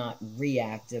proactive, not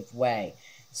reactive way.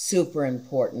 Super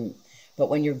important. But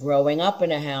when you're growing up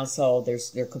in a household,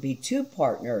 there could be two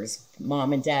partners,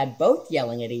 mom and dad both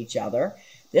yelling at each other.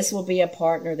 This will be a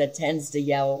partner that tends to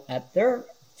yell at their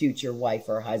future wife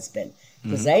or husband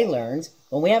because they learned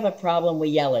when we have a problem, we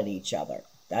yell at each other.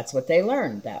 That's what they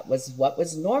learned. That was what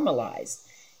was normalized.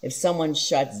 If someone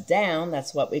shuts down,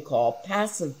 that's what we call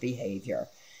passive behavior.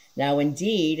 Now,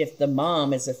 indeed, if the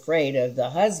mom is afraid of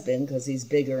the husband because he's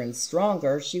bigger and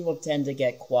stronger, she will tend to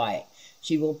get quiet.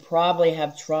 She will probably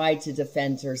have tried to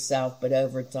defend herself, but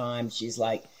over time, she's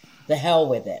like, the hell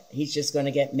with it. He's just going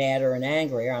to get madder and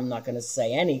angrier. I'm not going to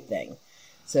say anything.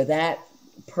 So that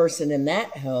person in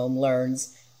that home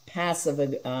learns passive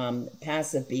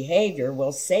behavior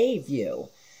will save you.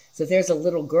 So if there's a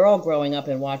little girl growing up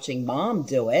and watching mom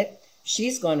do it,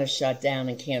 she's going to shut down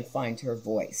and can't find her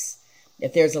voice.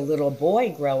 If there's a little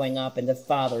boy growing up and the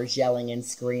father's yelling and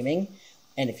screaming,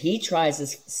 and if he tries to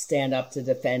stand up to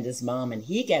defend his mom and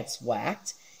he gets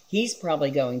whacked, he's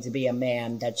probably going to be a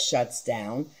man that shuts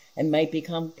down and might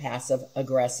become passive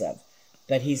aggressive.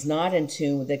 But he's not in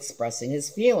tune with expressing his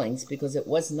feelings because it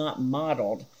was not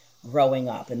modeled growing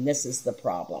up. And this is the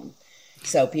problem.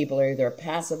 So people are either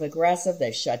passive aggressive,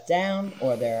 they shut down,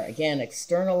 or they're, again,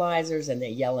 externalizers and they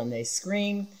yell and they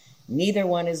scream. Neither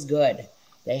one is good.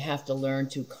 They have to learn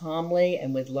to calmly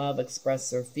and with love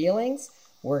express their feelings,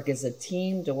 work as a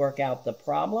team to work out the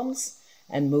problems,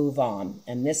 and move on.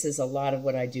 And this is a lot of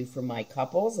what I do for my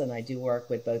couples, and I do work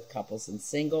with both couples and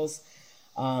singles.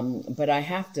 But I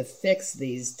have to fix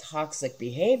these toxic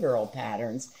behavioral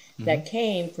patterns that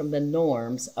came from the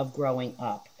norms of growing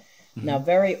up. Now,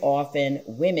 very often,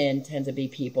 women tend to be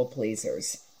people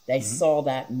pleasers. They saw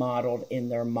that modeled in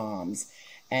their moms.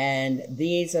 And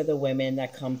these are the women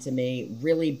that come to me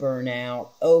really burn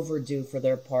out, overdue for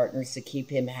their partners to keep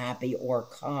him happy or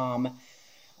calm,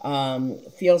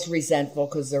 feels resentful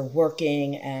because they're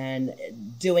working and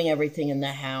doing everything in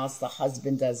the house. The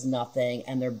husband does nothing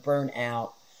and they're burnt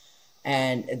out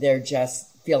and they're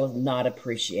just feel not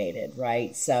appreciated,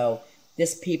 right? So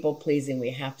this people pleasing,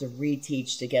 we have to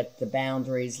reteach to get the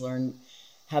boundaries,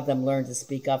 have them learn to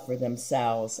speak up for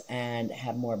themselves and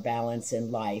have more balance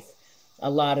in life. A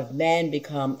lot of men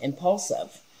become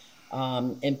impulsive.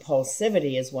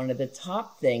 Impulsivity is one of the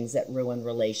top things that ruin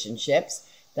relationships.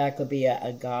 That could be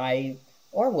a guy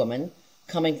or woman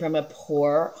coming from a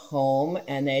poor home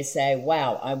and they say,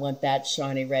 wow, I want that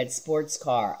shiny red sports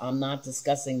car. I'm not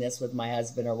discussing this with my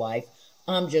husband or wife.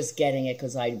 I'm just getting it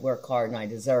because I work hard and I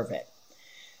deserve it.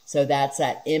 So that's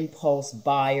that impulse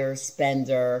buyer,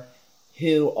 spender,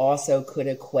 who also could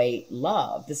equate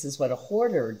love. This is what a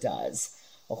hoarder does.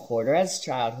 A hoarder has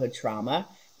childhood trauma,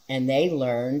 and they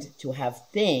learned to have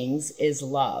things is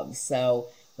love. So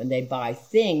when they buy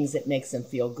things, it makes them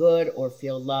feel good or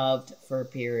feel loved for a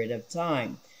period of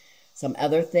time. Some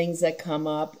other things that come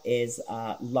up is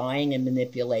lying and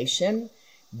manipulation.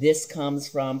 This comes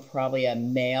from probably a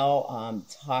male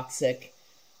toxic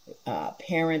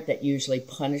parent that usually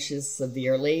punishes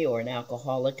severely, or an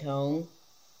alcoholic home.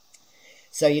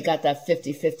 So you got that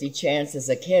 50-50 chance as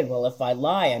a kid. Well, if I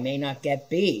lie, I may not get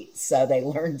beat. So they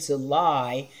learn to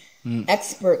lie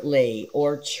expertly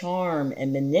or charm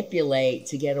and manipulate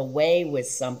to get away with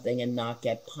something and not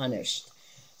get punished.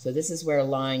 So this is where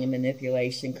lying and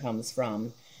manipulation comes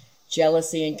from.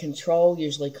 Jealousy and control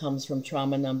usually comes from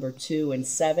trauma number 2 and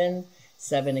 7.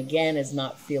 7, again, is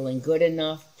not feeling good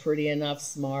enough, pretty enough,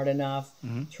 smart enough.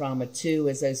 Trauma 2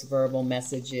 is those verbal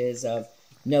messages of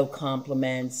no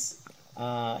compliments,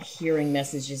 hearing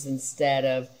messages instead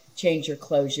of change your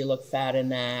clothes, you look fat in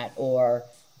that, or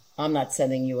I'm not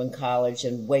sending you in college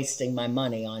and wasting my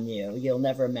money on you. You'll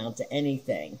never amount to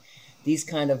anything. These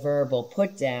kind of verbal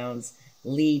put downs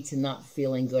lead to not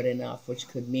feeling good enough, which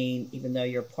could mean even though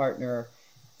your partner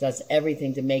does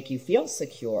everything to make you feel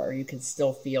secure, you can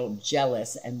still feel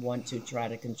jealous and want to try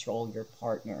to control your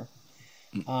partner.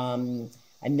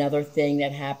 Another thing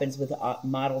that happens with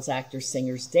models, actors,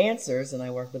 singers, dancers, and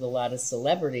I work with a lot of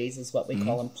celebrities, is what we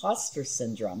call imposter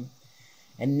syndrome.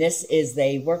 And this is,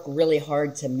 they work really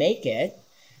hard to make it.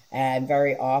 And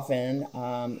very often,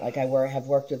 like have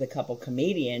worked with a couple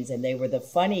comedians, and they were the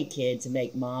funny kid to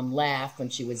make mom laugh when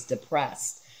she was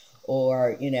depressed,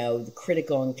 or,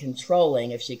 critical and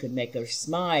controlling. If she could make her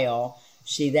smile,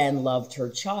 she then loved her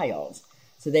child.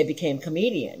 So they became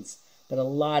comedians. But a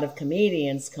lot of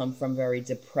comedians come from very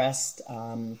depressed,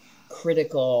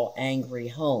 critical, angry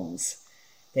homes.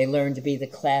 They learn to be the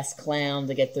class clown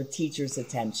to get their teacher's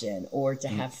attention, or to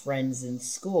have friends in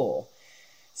school.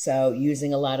 So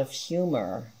using a lot of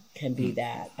humor can be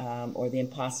that. Or the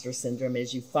imposter syndrome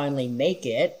is you finally make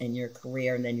it in your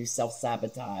career, and then you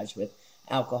self-sabotage with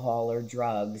alcohol or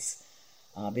drugs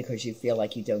because you feel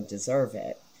like you don't deserve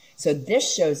it. So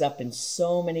this shows up in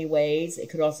so many ways. It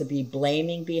could also be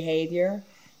blaming behavior,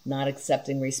 not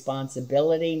accepting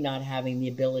responsibility, not having the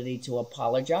ability to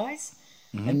apologize.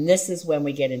 And this is when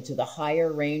we get into the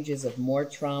higher ranges of more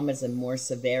traumas and more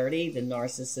severity, the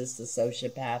narcissist, the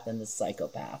sociopath, and the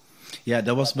psychopath. Yeah,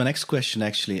 that was my next question,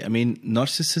 actually. I mean,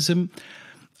 narcissism,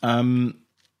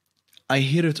 I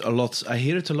hear it a lot. I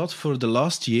hear it a lot for the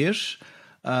last year,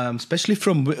 especially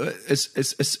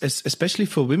especially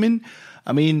for women.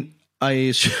 I mean,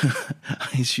 I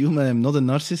assume I'm not a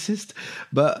narcissist,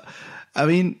 but I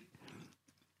mean,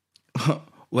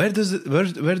 where does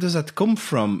that come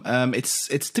from?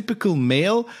 It's typical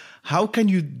male. How can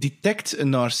you detect a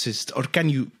narcissist, or can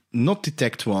you not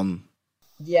detect one?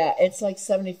 Yeah, it's like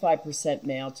 75%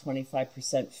 male,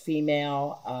 25%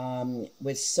 female.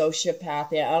 With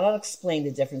sociopath, I'll explain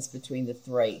the difference between the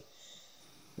three.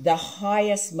 The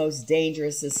highest, most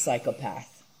dangerous is psychopath.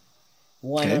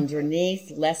 One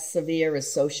underneath, less severe, is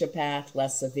sociopath,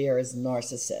 less severe is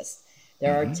narcissist.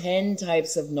 There are 10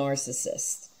 types of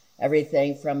narcissists.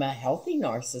 Everything from a healthy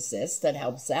narcissist that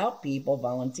helps out people,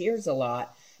 volunteers a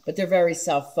lot, but they're very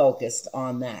self-focused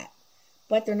on that.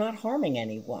 But they're not harming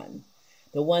anyone.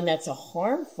 The one that's a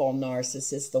harmful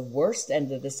narcissist, the worst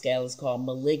end of the scale, is called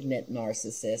malignant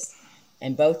narcissist.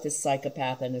 And both the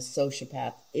psychopath and the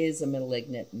sociopath is a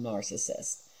malignant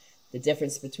narcissist. The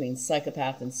difference between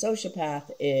psychopath and sociopath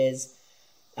is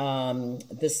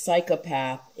the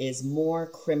psychopath is more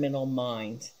criminal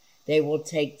mind. They will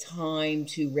take time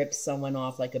to rip someone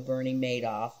off like a Bernie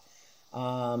Madoff,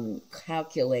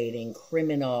 calculating,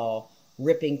 criminal,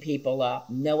 ripping people up,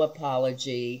 no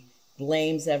apology,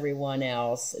 blames everyone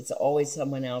else. It's always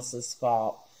someone else's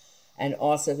fault. And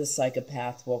also the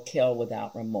psychopath will kill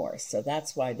without remorse. So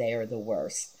that's why they are the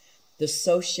worst. The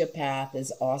sociopath is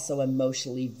also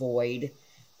emotionally void.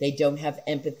 They don't have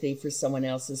empathy for someone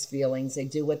else's feelings. They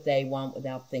do what they want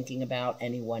without thinking about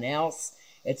anyone else.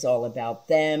 It's all about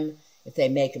them. If they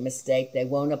make a mistake, they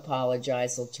won't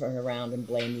apologize. They'll turn around and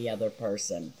blame the other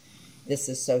person. This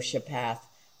is sociopath.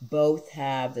 Both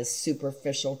have this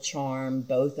superficial charm.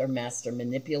 Both are master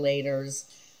manipulators.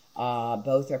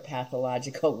 Both are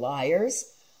pathological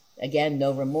liars. Again,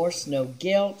 no remorse, no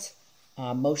guilt.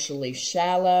 Emotionally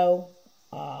shallow.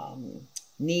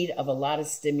 Need of a lot of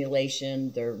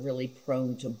stimulation. They're really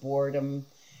prone to boredom.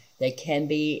 They can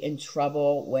be in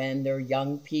trouble when they're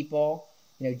young people.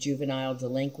 Juvenile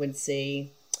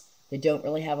delinquency. They don't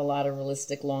really have a lot of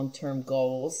realistic long-term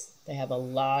goals. They have a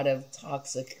lot of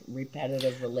toxic,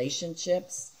 repetitive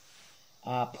relationships,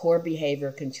 poor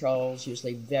behavior controls,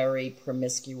 usually very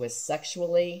promiscuous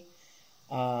sexually,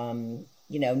 no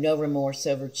remorse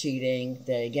over cheating.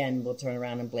 They, again, will turn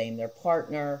around and blame their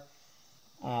partner.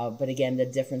 But again, the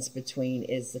difference between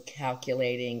is the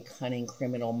calculating, cunning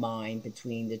criminal mind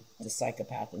between the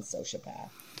psychopath and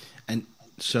sociopath. And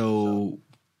so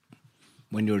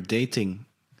when you're dating,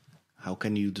 how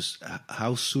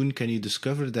soon can you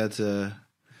discover that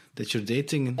you're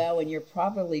dating? Well, when you're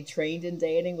properly trained in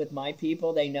dating with my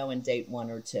people, they know in date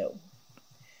 1 or 2.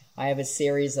 I have a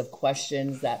series of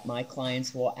questions that my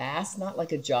clients will ask, not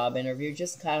like a job interview,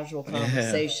 just casual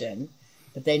conversation.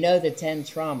 But they know the 10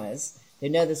 traumas, they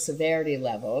know the severity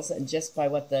levels, and just by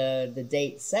what the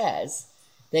date says,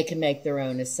 they can make their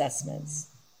own assessments.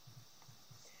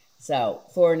 So,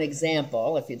 for an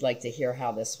example, if you'd like to hear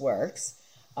how this works,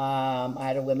 I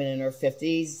had a woman in her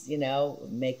 50s,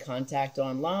 make contact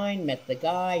online, met the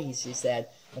guy. She said,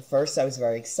 at first I was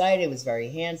very excited, was very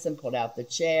handsome, pulled out the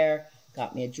chair,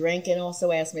 got me a drink, and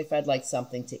also asked me if I'd like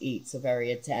something to eat. So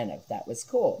very attentive. That was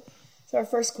cool. So our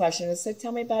first question is, so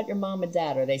tell me about your mom and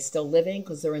dad. Are they still living?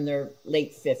 Because they're in their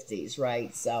late 50s,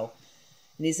 right? So,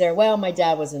 and he said, well, my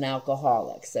dad was an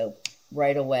alcoholic. So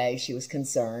right away she was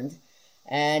concerned.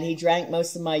 And he drank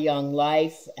most of my young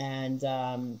life, and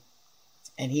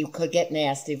he could get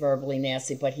nasty, verbally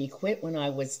nasty, but he quit when I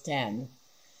was 10.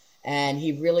 And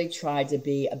he really tried to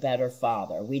be a better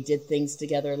father. We did things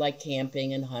together like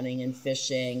camping and hunting and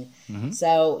fishing.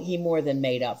 So he more than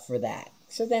made up for that.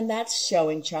 So then that's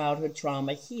showing childhood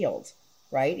trauma healed,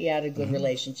 right? He had a good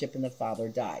relationship and the father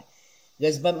died. He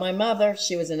goes, but my mother,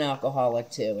 she was an alcoholic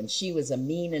too. And she was a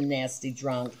mean and nasty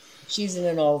drunk. She's in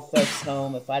an old folks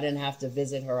home. If I didn't have to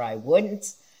visit her, I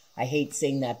wouldn't. I hate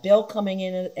seeing that bill coming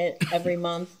in every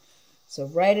month. So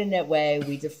right in that way,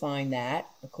 we define that,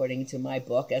 according to my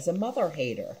book, as a mother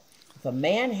hater. If a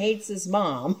man hates his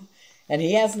mom and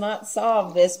he has not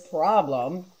solved this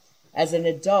problem as an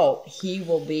adult, he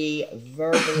will be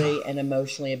verbally and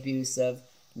emotionally abusive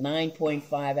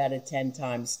 9.5 out of 10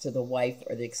 times to the wife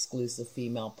or the exclusive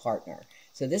female partner.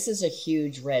 So this is a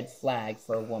huge red flag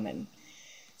for a woman.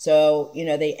 So,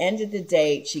 they ended the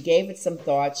date. She gave it some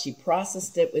thought. She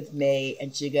processed it with me,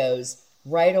 and she goes,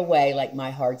 right away, like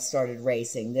my heart started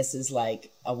racing. This is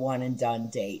like a one and done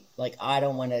date. Like, I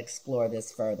don't want to explore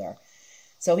this further.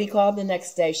 So he called the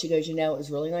next day. She goes, it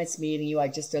was really nice meeting you. I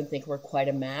just don't think we're quite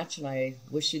a match, and I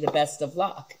wish you the best of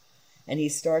luck. And he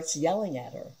starts yelling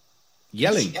at her.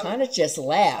 Yelling? She kind of just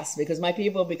laughs because my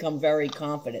people become very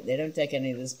confident. They don't take any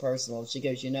of this personal. She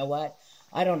goes, you know what?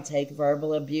 I don't take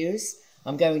verbal abuse.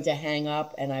 I'm going to hang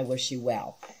up, and I wish you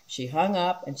well. She hung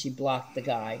up, and she blocked the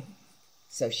guy,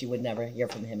 so she would never hear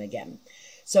from him again.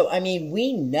 So,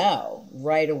 we know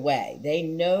right away. They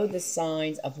know the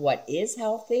signs of what is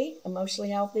healthy,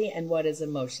 emotionally healthy, and what is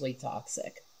emotionally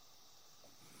toxic.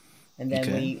 And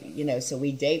then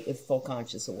we date with full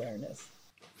conscious awareness.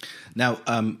 Now,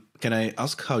 can I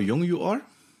ask how young you are?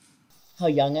 How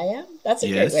young I am? That's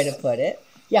a great way to put it.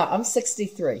 Yeah, I'm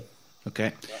 63.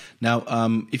 Okay. Now,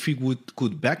 if we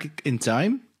could back in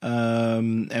time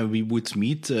and we would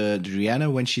meet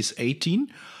Rihanna when she's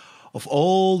 18, of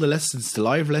all the lessons, the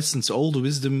life lessons, all the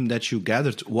wisdom that you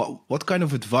gathered, what kind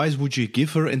of advice would you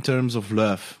give her in terms of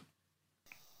love?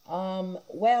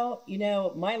 Well,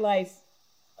 my life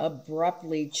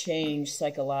abruptly changed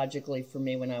psychologically for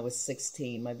me when I was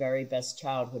 16. My very best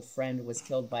childhood friend was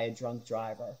killed by a drunk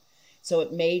driver. So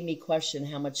it made me question,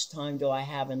 how much time do I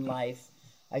have in life?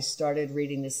 I started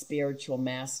reading the spiritual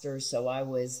masters, so I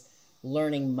was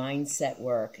learning mindset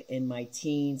work in my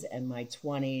teens and my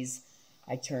 20s.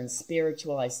 I turned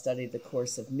spiritual. I studied the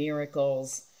Course of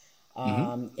Miracles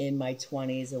in my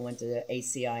 20s. I went to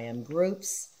ACIM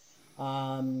groups.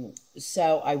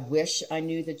 So I wish I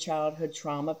knew the childhood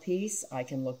trauma piece. I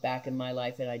can look back in my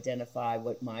life and identify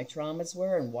what my traumas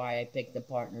were and why I picked the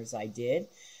partners I did.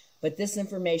 But this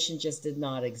information just did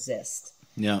not exist.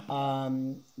 Yeah.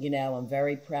 I'm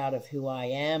very proud of who I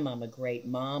am. I'm a great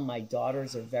mom. My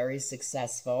daughters are very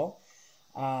successful.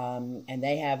 And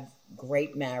they have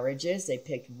great marriages. They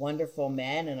picked wonderful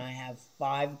men, and I have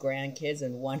 5 grandkids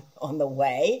and 1 on the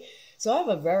way. So I have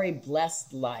a very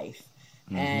blessed life.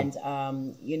 And,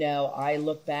 I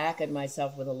look back at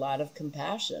myself with a lot of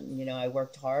compassion. I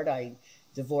worked hard. I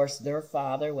divorced their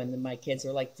father when my kids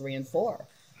were like 3 and 4.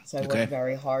 So I worked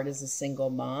very hard as a single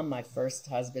mom. My first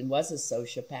husband was a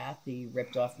sociopath. He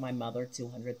ripped off my mother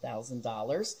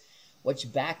 $200,000,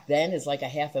 which back then is like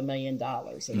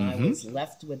 $500,000. And I was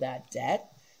left with that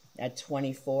debt at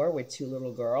 24 with 2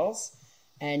 little girls,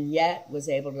 and yet was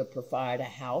able to provide a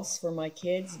house for my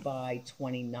kids by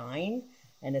 29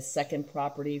 and a second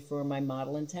property for my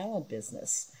model and talent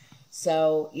business.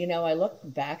 So, I look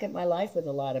back at my life with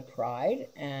a lot of pride,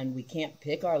 and we can't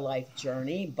pick our life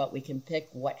journey, but we can pick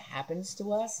what happens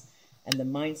to us, and the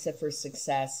mindset for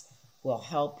success will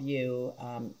help you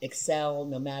excel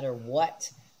no matter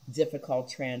what difficult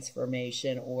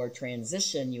transformation or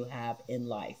transition you have in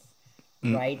life,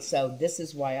 right? So this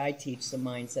is why I teach the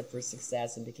mindset for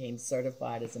success and became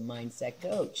certified as a mindset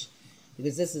coach,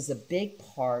 because this is a big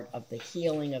part of the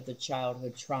healing of the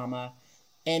childhood trauma,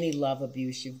 any love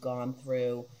abuse you've gone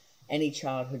through, any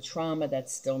childhood trauma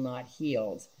that's still not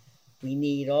healed. We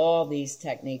need all these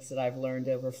techniques that I've learned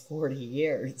over 40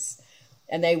 years.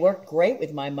 And they worked great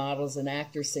with my models and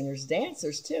actors, singers,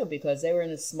 dancers, too, because they were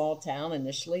in a small town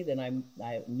initially. Then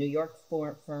a New York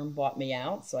firm bought me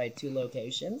out, so I had 2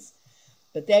 locations.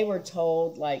 But they were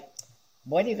told, like,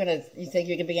 what are you think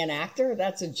you're going to be an actor?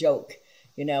 That's a joke.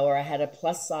 Or I had a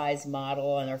plus-size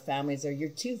model, and her families are, you're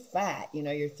too fat.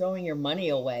 You're throwing your money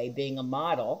away being a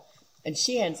model. And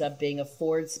she ends up being a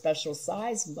Ford special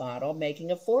size model,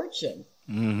 making a fortune.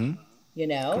 Mm-hmm.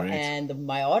 Great. And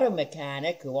my auto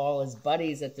mechanic, who all his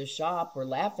buddies at the shop were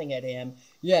laughing at him,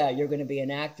 yeah, you're going to be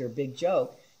an actor, big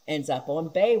joke, ends up on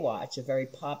Baywatch, a very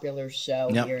popular show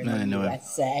here in the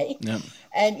USA. Yep.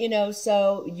 And,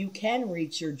 so you can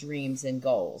reach your dreams and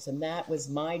goals. And that was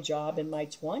my job in my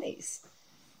 20s.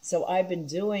 So I've been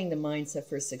doing the Mindset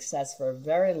for Success for a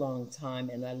very long time,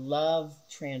 and I love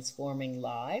transforming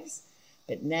lives.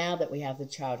 But now that we have the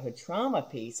childhood trauma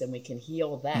piece and we can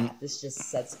heal that, this just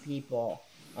sets people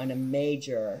on a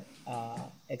major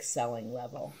excelling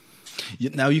level.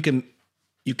 Now you can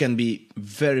be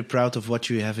very proud of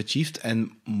what you have achieved, and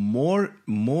more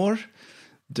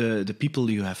the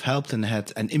people you have helped and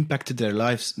had and impacted their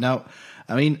lives. Now,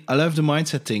 I mean, I love the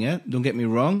mindset thing, don't get me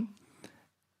wrong.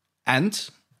 And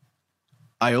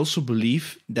I also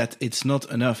believe that it's not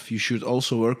enough. You should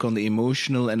also work on the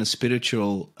emotional and the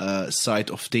spiritual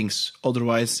side of things.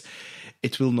 Otherwise,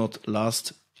 it will not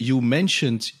last. You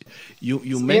mentioned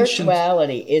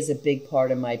spirituality is a big part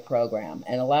of my program,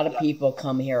 and a lot of people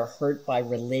come here hurt by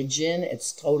religion.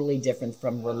 It's totally different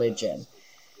from religion.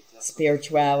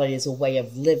 Spirituality is a way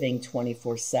of living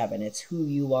 24/7. It's who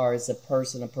you are as a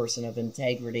person of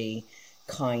integrity,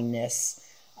 kindness,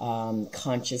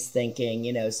 conscious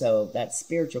thinking, so that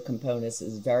spiritual component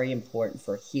is very important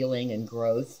for healing and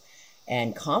growth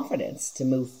and confidence to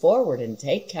move forward and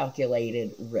take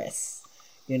calculated risks,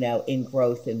 in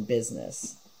growth in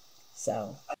business.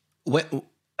 So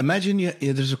imagine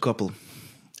there's a couple,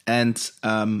 and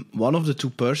one of the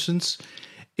two persons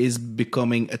is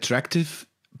becoming attracted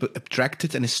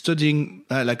and is studying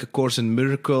like a course in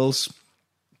miracles,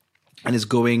 and is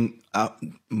going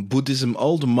Buddhism,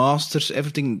 all the masters,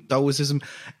 everything, Taoism,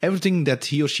 everything that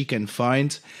he or she can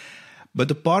find, but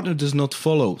the partner does not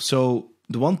follow. So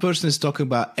the one person is talking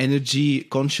about energy,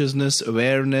 consciousness,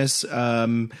 awareness,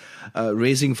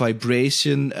 raising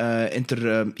vibration,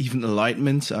 even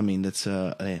enlightenment. I mean, that's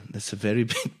a very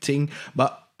big thing,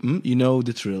 but you know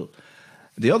the drill.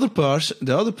 The other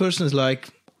person is like,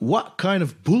 what kind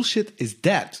of bullshit is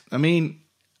that? I mean,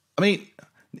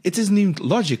 it isn't even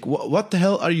logic. What the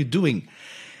hell are you doing?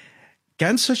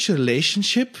 Can such a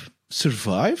relationship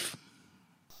survive?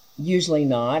 Usually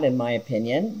not, in my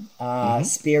opinion.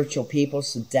 Spiritual people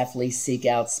should definitely seek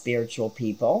out spiritual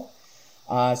people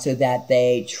so that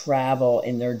they travel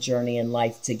in their journey in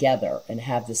life together and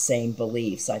have the same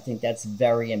beliefs. I think that's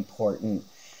very important.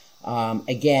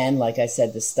 Again, like I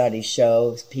said, the study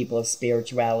shows people of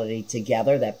spirituality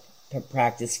together that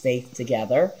practice faith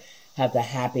together have the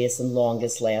happiest and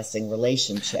longest lasting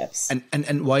relationships.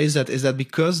 And why is that? Is that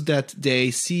because that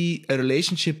they see a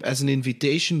relationship as an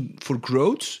invitation for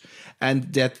growth,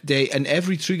 and that and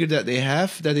every trigger that they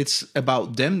have, that it's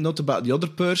about them, not about the other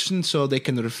person, so they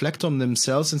can reflect on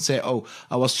themselves and say, oh,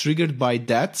 I was triggered by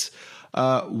that.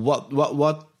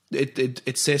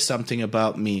 It says something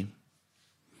about me.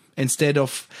 Instead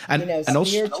of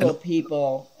spiritual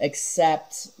people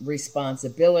accept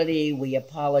responsibility. We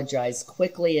apologize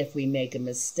quickly if we make a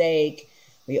mistake.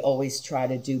 We always try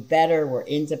to do better. We're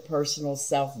into personal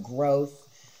self-growth.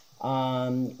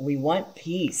 We want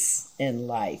peace in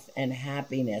life and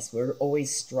happiness. We're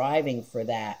always striving for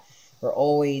that. We're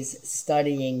always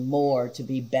studying more to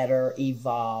be better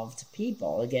evolved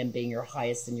people. Again, being your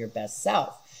highest and your best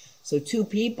self. So two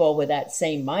people with that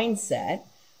same mindset,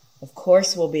 of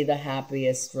course, will be the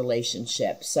happiest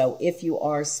relationship. So if you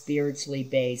are spiritually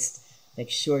based,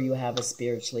 make sure you have a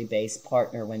spiritually based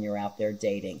partner when you're out there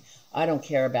dating. I don't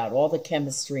care about all the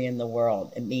chemistry in the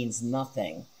world. It means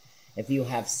nothing. If you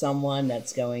have someone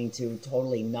that's going to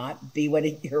totally not be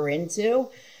what you're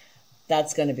into,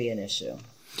 that's going to be an issue.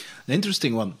 An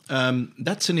interesting one.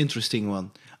 That's an interesting one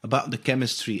about the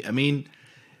chemistry. I mean,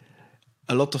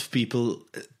 a lot of people,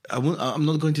 I'm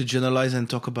not going to generalize and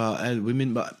talk about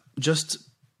women, but just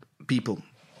people.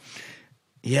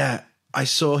 Yeah, I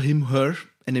saw him, her,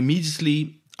 and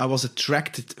immediately I was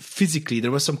attracted physically.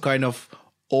 There was some kind of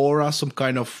aura, some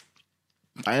kind of,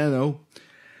 I don't know.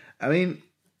 I mean,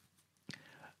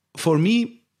 for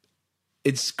me,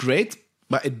 it's great,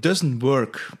 but it doesn't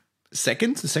work. The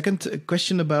second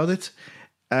question about it,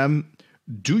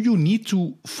 do you need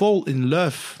to fall in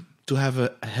love to have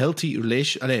a healthy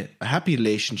a happy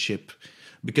relationship?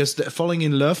 Because the falling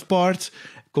in love part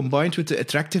combined with the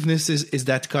attractiveness is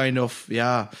that kind of,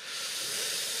 yeah.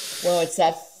 Well, it's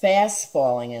that fast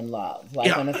falling in love.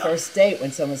 Like on a first date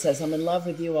when someone says, I'm in love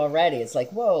with you already. It's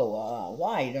like, whoa,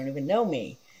 why? You don't even know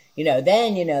me.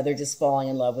 Then, they're just falling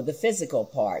in love with the physical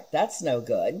part. That's no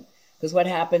good. Because what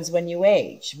happens when you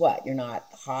age? What? You're not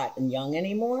hot and young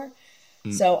anymore?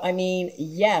 So, I mean,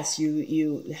 yes,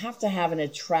 you have to have an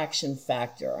attraction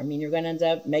factor. I mean, you're going to end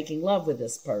up making love with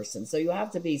this person. So you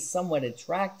have to be somewhat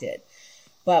attracted.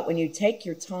 But when you take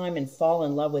your time and fall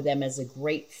in love with them as a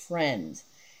great friend,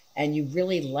 and you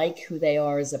really like who they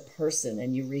are as a person,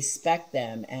 and you respect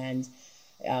them, and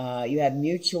you have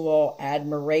mutual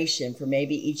admiration for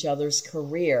maybe each other's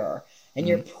career, and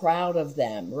you're proud of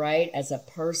them, right? As a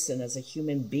person, as a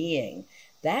human being.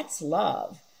 That's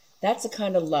love. That's the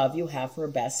kind of love you have for a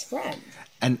best friend.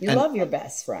 You love your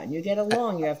best friend. You get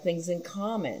along. You have things in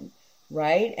common,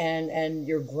 right? And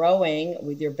you're growing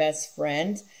with your best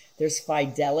friend. There's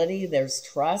fidelity. There's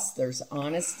trust. There's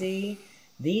honesty.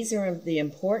 These are the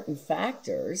important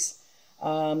factors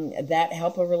that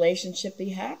help a relationship be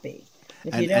happy.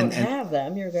 If you don't have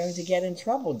them, you're going to get in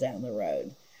trouble down the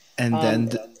road. And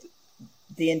then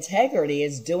the integrity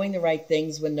is doing the right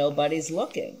things when nobody's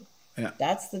looking. Yeah.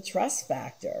 That's the trust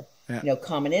factor. Yeah.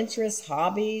 Common interests,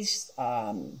 hobbies,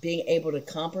 being able to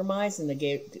compromise and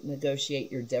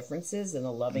negotiate your differences in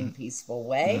a loving, peaceful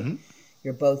way.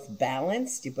 You're both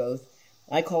balanced.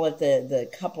 I call it the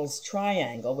couples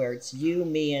triangle, where it's you,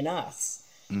 me, and us.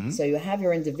 So you have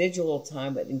your individual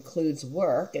time, but includes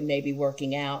work and maybe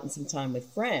working out and some time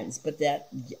with friends. But that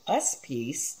us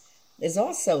piece is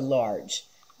also large.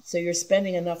 So you're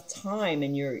spending enough time,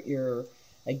 and you're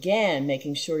again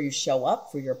making sure you show up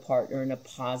for your partner in a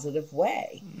positive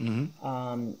way.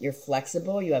 You're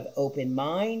flexible. You have open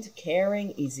mind,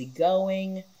 caring,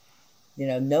 easygoing.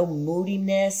 No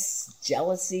moodiness,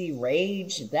 jealousy,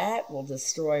 rage. That will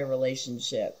destroy a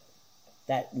relationship.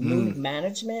 That mood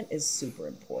management is super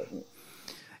important.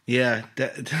 Yeah,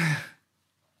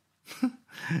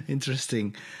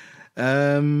 interesting.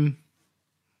 I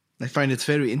find it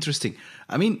very interesting.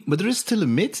 I mean, but there is still a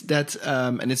myth that,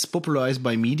 and it's popularized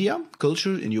by media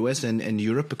culture in US and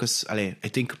Europe, because I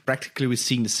think practically we're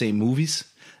seeing the same movies,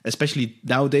 especially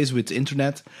nowadays with the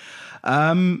internet.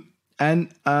 But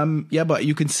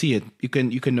you can see it. You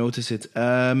can notice it.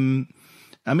 I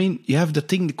mean, you have the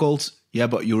thing called,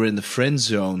 but you're in the friend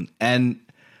zone. And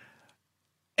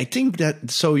I think that,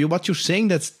 what you're saying,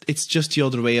 that it's just the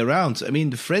other way around. I mean,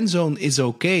 the friend zone is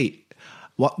okay.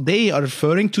 What they are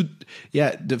referring to,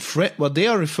 what they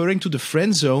are referring to the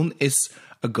friend zone is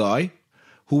a guy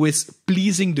who is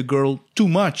pleasing the girl too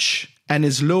much and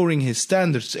is lowering his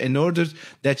standards in order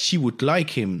that she would like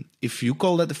him. If you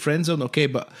call that the friend zone, okay,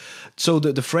 but so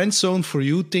the friend zone for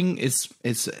you thing is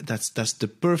that's the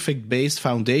perfect base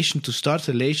foundation to start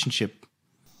a relationship.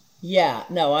 Yeah,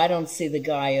 no, I don't see the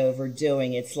guy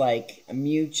overdoing. It's like a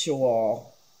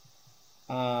mutual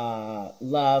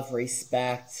love,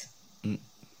 respect.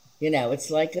 It's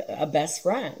like a best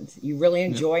friend. You really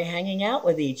enjoy hanging out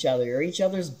with each other. You're each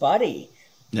other's buddy.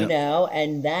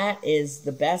 And that is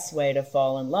the best way to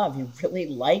fall in love. You really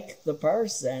like the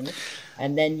person,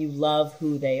 and then you love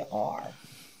who they are,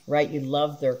 right? You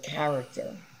love their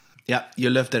character. Yeah, you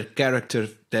love their character.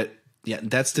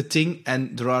 That's the thing.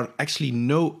 And there are actually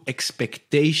no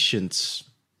expectations.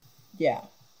 Yeah.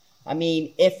 I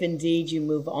mean, if indeed you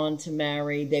move on to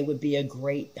marry, they would be a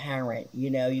great parent.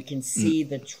 You can see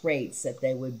the traits that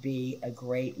they would be a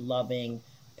great, loving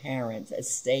parent, a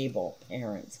stable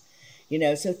parent.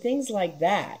 So things like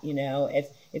that,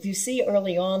 if you see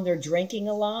early on they're drinking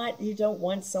a lot, you don't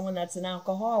want someone that's an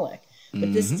alcoholic.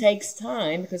 But this takes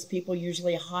time, because people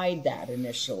usually hide that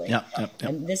initially.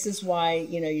 And this is why,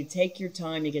 you take your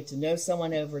time, you get to know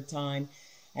someone over time.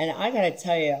 And I got to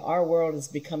tell you, our world is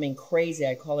becoming crazy.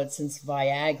 I call it since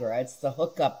Viagra. It's the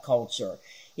hookup culture.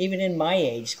 Even in my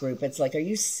age group, it's like, are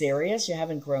you serious? You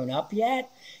haven't grown up yet?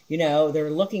 They're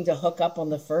looking to hook up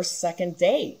on the first, second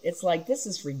date. It's like, this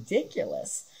is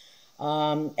ridiculous.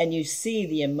 And you see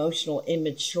the emotional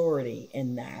immaturity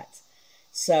in that.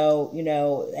 So,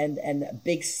 and a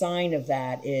big sign of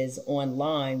that is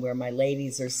online, where my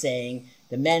ladies are saying,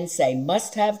 the men say,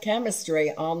 must have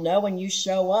chemistry. I'll know when you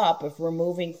show up if we're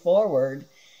moving forward.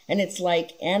 And it's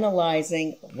like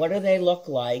analyzing, what do they look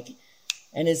like?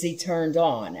 And is he turned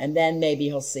on? And then maybe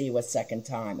he'll see you a second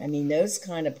time. I mean, those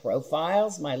kind of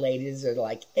profiles, my ladies are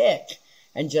like, ick,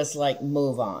 and just like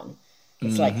move on.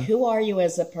 It's like, who are you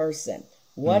as a person?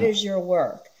 What is your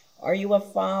work? Are you a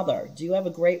father? Do you have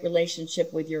a great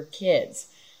relationship with your kids?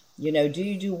 Do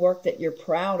you do work that you're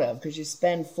proud of because you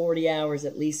spend 40 hours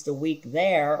at least a week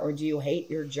there, or do you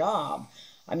hate your job?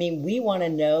 I mean, we want to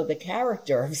know the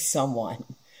character of someone,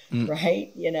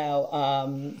 right?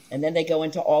 And then they go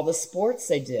into all the sports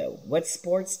they do. What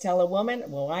sports tell a woman?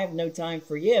 Well, I have no time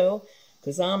for you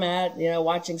because I'm at,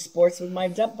 watching sports with my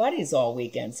buddies all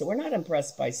weekend. So we're not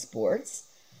impressed by sports.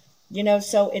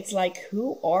 So it's like,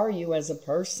 who are you as a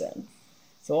person?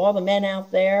 So all the men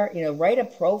out there, write a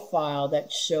profile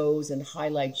that shows and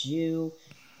highlights you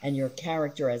and your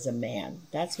character as a man.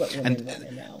 That's what women want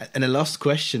to know. And a last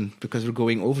question, because we're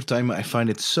going over time, I find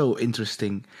it so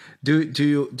interesting. Do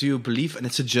you believe, and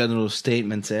it's a general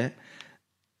statement,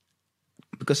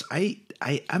 because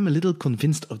I'm a little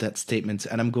convinced of that statement,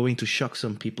 and I'm going to shock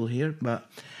some people here, but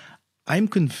I'm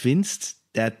convinced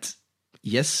that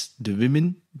yes, the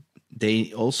women,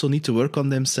 they also need to work on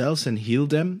themselves and heal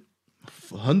them.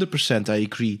 100% I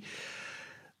agree.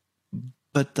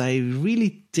 But I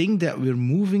really think that we're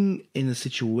moving in a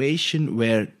situation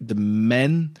where the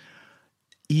men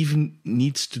even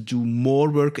needs to do more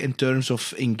work in terms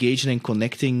of engaging and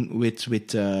connecting with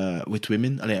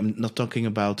women. I'm not talking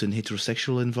about an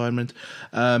heterosexual environment.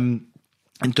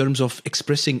 In terms of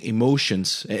expressing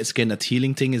emotions, it's again that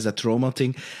healing thing, is that trauma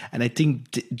thing, and I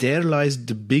think there lies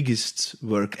the biggest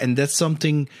work, and that's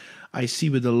something I see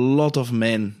with a lot of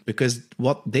men, because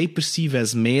what they perceive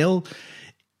as male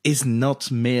is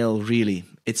not male really.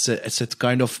 It's a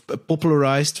kind of a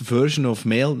popularized version of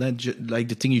male, like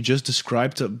the thing you just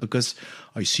described, because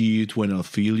I see it when I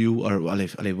feel you, or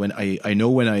when I know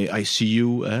when I see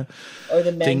you. Or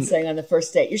the men saying on the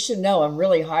first date, you should know I'm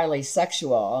really highly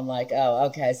sexual. I'm like, oh,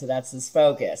 okay, so that's his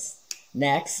focus.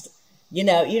 Next. You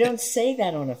don't say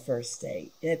that on a first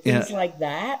date. Things like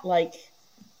that, like,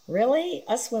 really?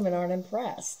 Us women aren't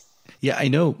impressed. Yeah, I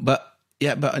know, but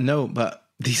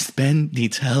these men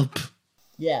need help.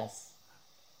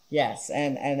 Yes,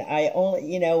 and I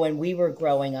only, when we were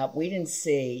growing up, we didn't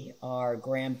see our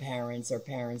grandparents or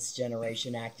parents'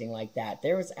 generation acting like that.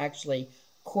 There was actually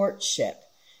courtship,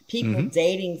 people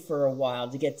dating for a while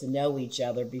to get to know each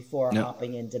other before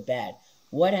hopping into bed.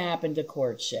 What happened to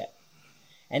courtship?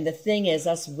 And the thing is,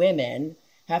 us women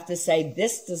have to say,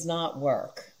 this does not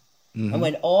work. And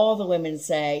when all the women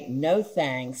say, no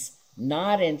thanks,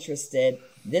 not interested,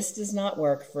 this does not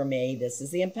work for me, this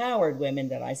is the empowered women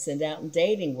that I send out in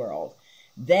dating world,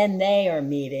 then they are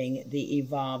meeting the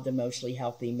evolved, emotionally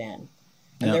healthy men.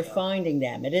 And they're finding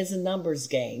them. It is a numbers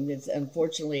game.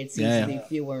 Unfortunately, it seems to be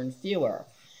fewer and fewer.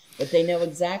 But they know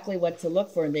exactly what to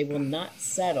look for, and they will not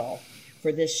settle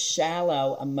for this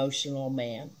shallow, emotional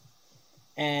man.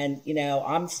 And,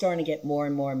 I'm starting to get more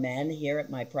and more men here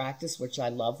at my practice, which I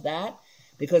love that.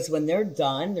 Because when they're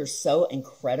done, they're so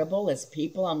incredible as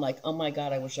people. I'm like, oh my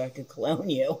God, I wish I could clone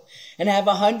you and have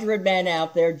 100 men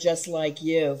out there just like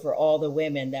you for all the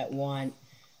women that want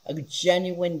a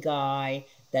genuine guy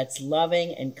that's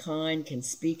loving and kind, can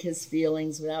speak his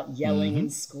feelings without yelling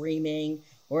and screaming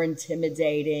or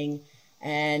intimidating,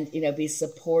 and, be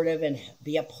supportive and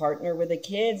be a partner with the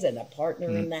kids and a partner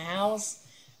in the house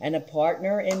and a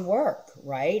partner in work,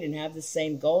 right? And have the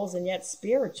same goals and yet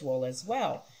spiritual as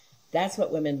well. That's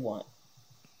what women want.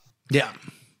 Yeah.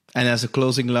 And as a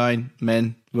closing line,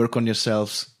 men, work on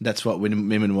yourselves. That's what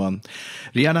women want.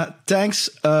 Rihanna, thanks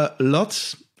a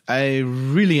lot. I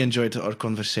really enjoyed our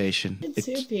conversation. Me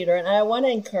too, Peter. And I want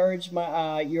to encourage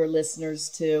your listeners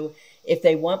to, if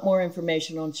they want more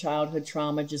information on childhood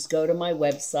trauma, just go to my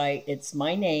website. It's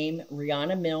my name,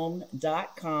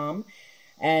 RihannaMilne.com.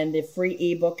 And the free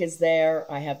ebook is there.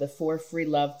 I have the 4 free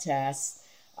love tests.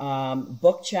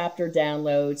 Book chapter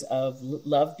downloads of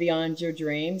Love Beyond Your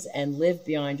Dreams and Live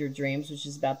Beyond Your Dreams, which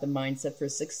is about the mindset for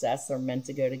success. They're meant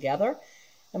to go together.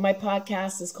 And my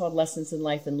podcast is called Lessons in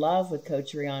Life and Love with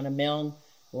Coach Rihanna Milne.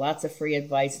 Lots of free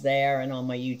advice there and on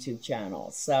my YouTube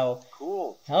channel. So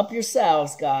cool. Help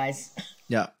yourselves, guys.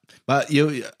 Yeah, but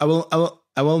I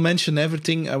will mention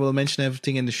everything. I will mention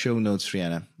everything in the show notes,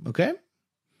 Rihanna. Okay.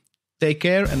 Take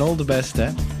care and all the best.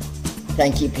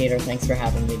 Thank you, Peter. Thanks for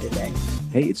having me today.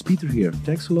 Hey, it's Peter here.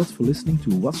 Thanks a lot for listening to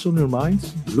What's on Your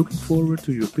Mind. Looking forward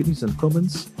to your opinions and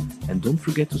comments. And don't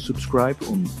forget to subscribe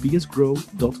on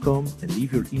psgrow.com and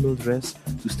leave your email address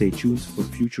to stay tuned for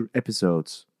future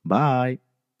episodes. Bye!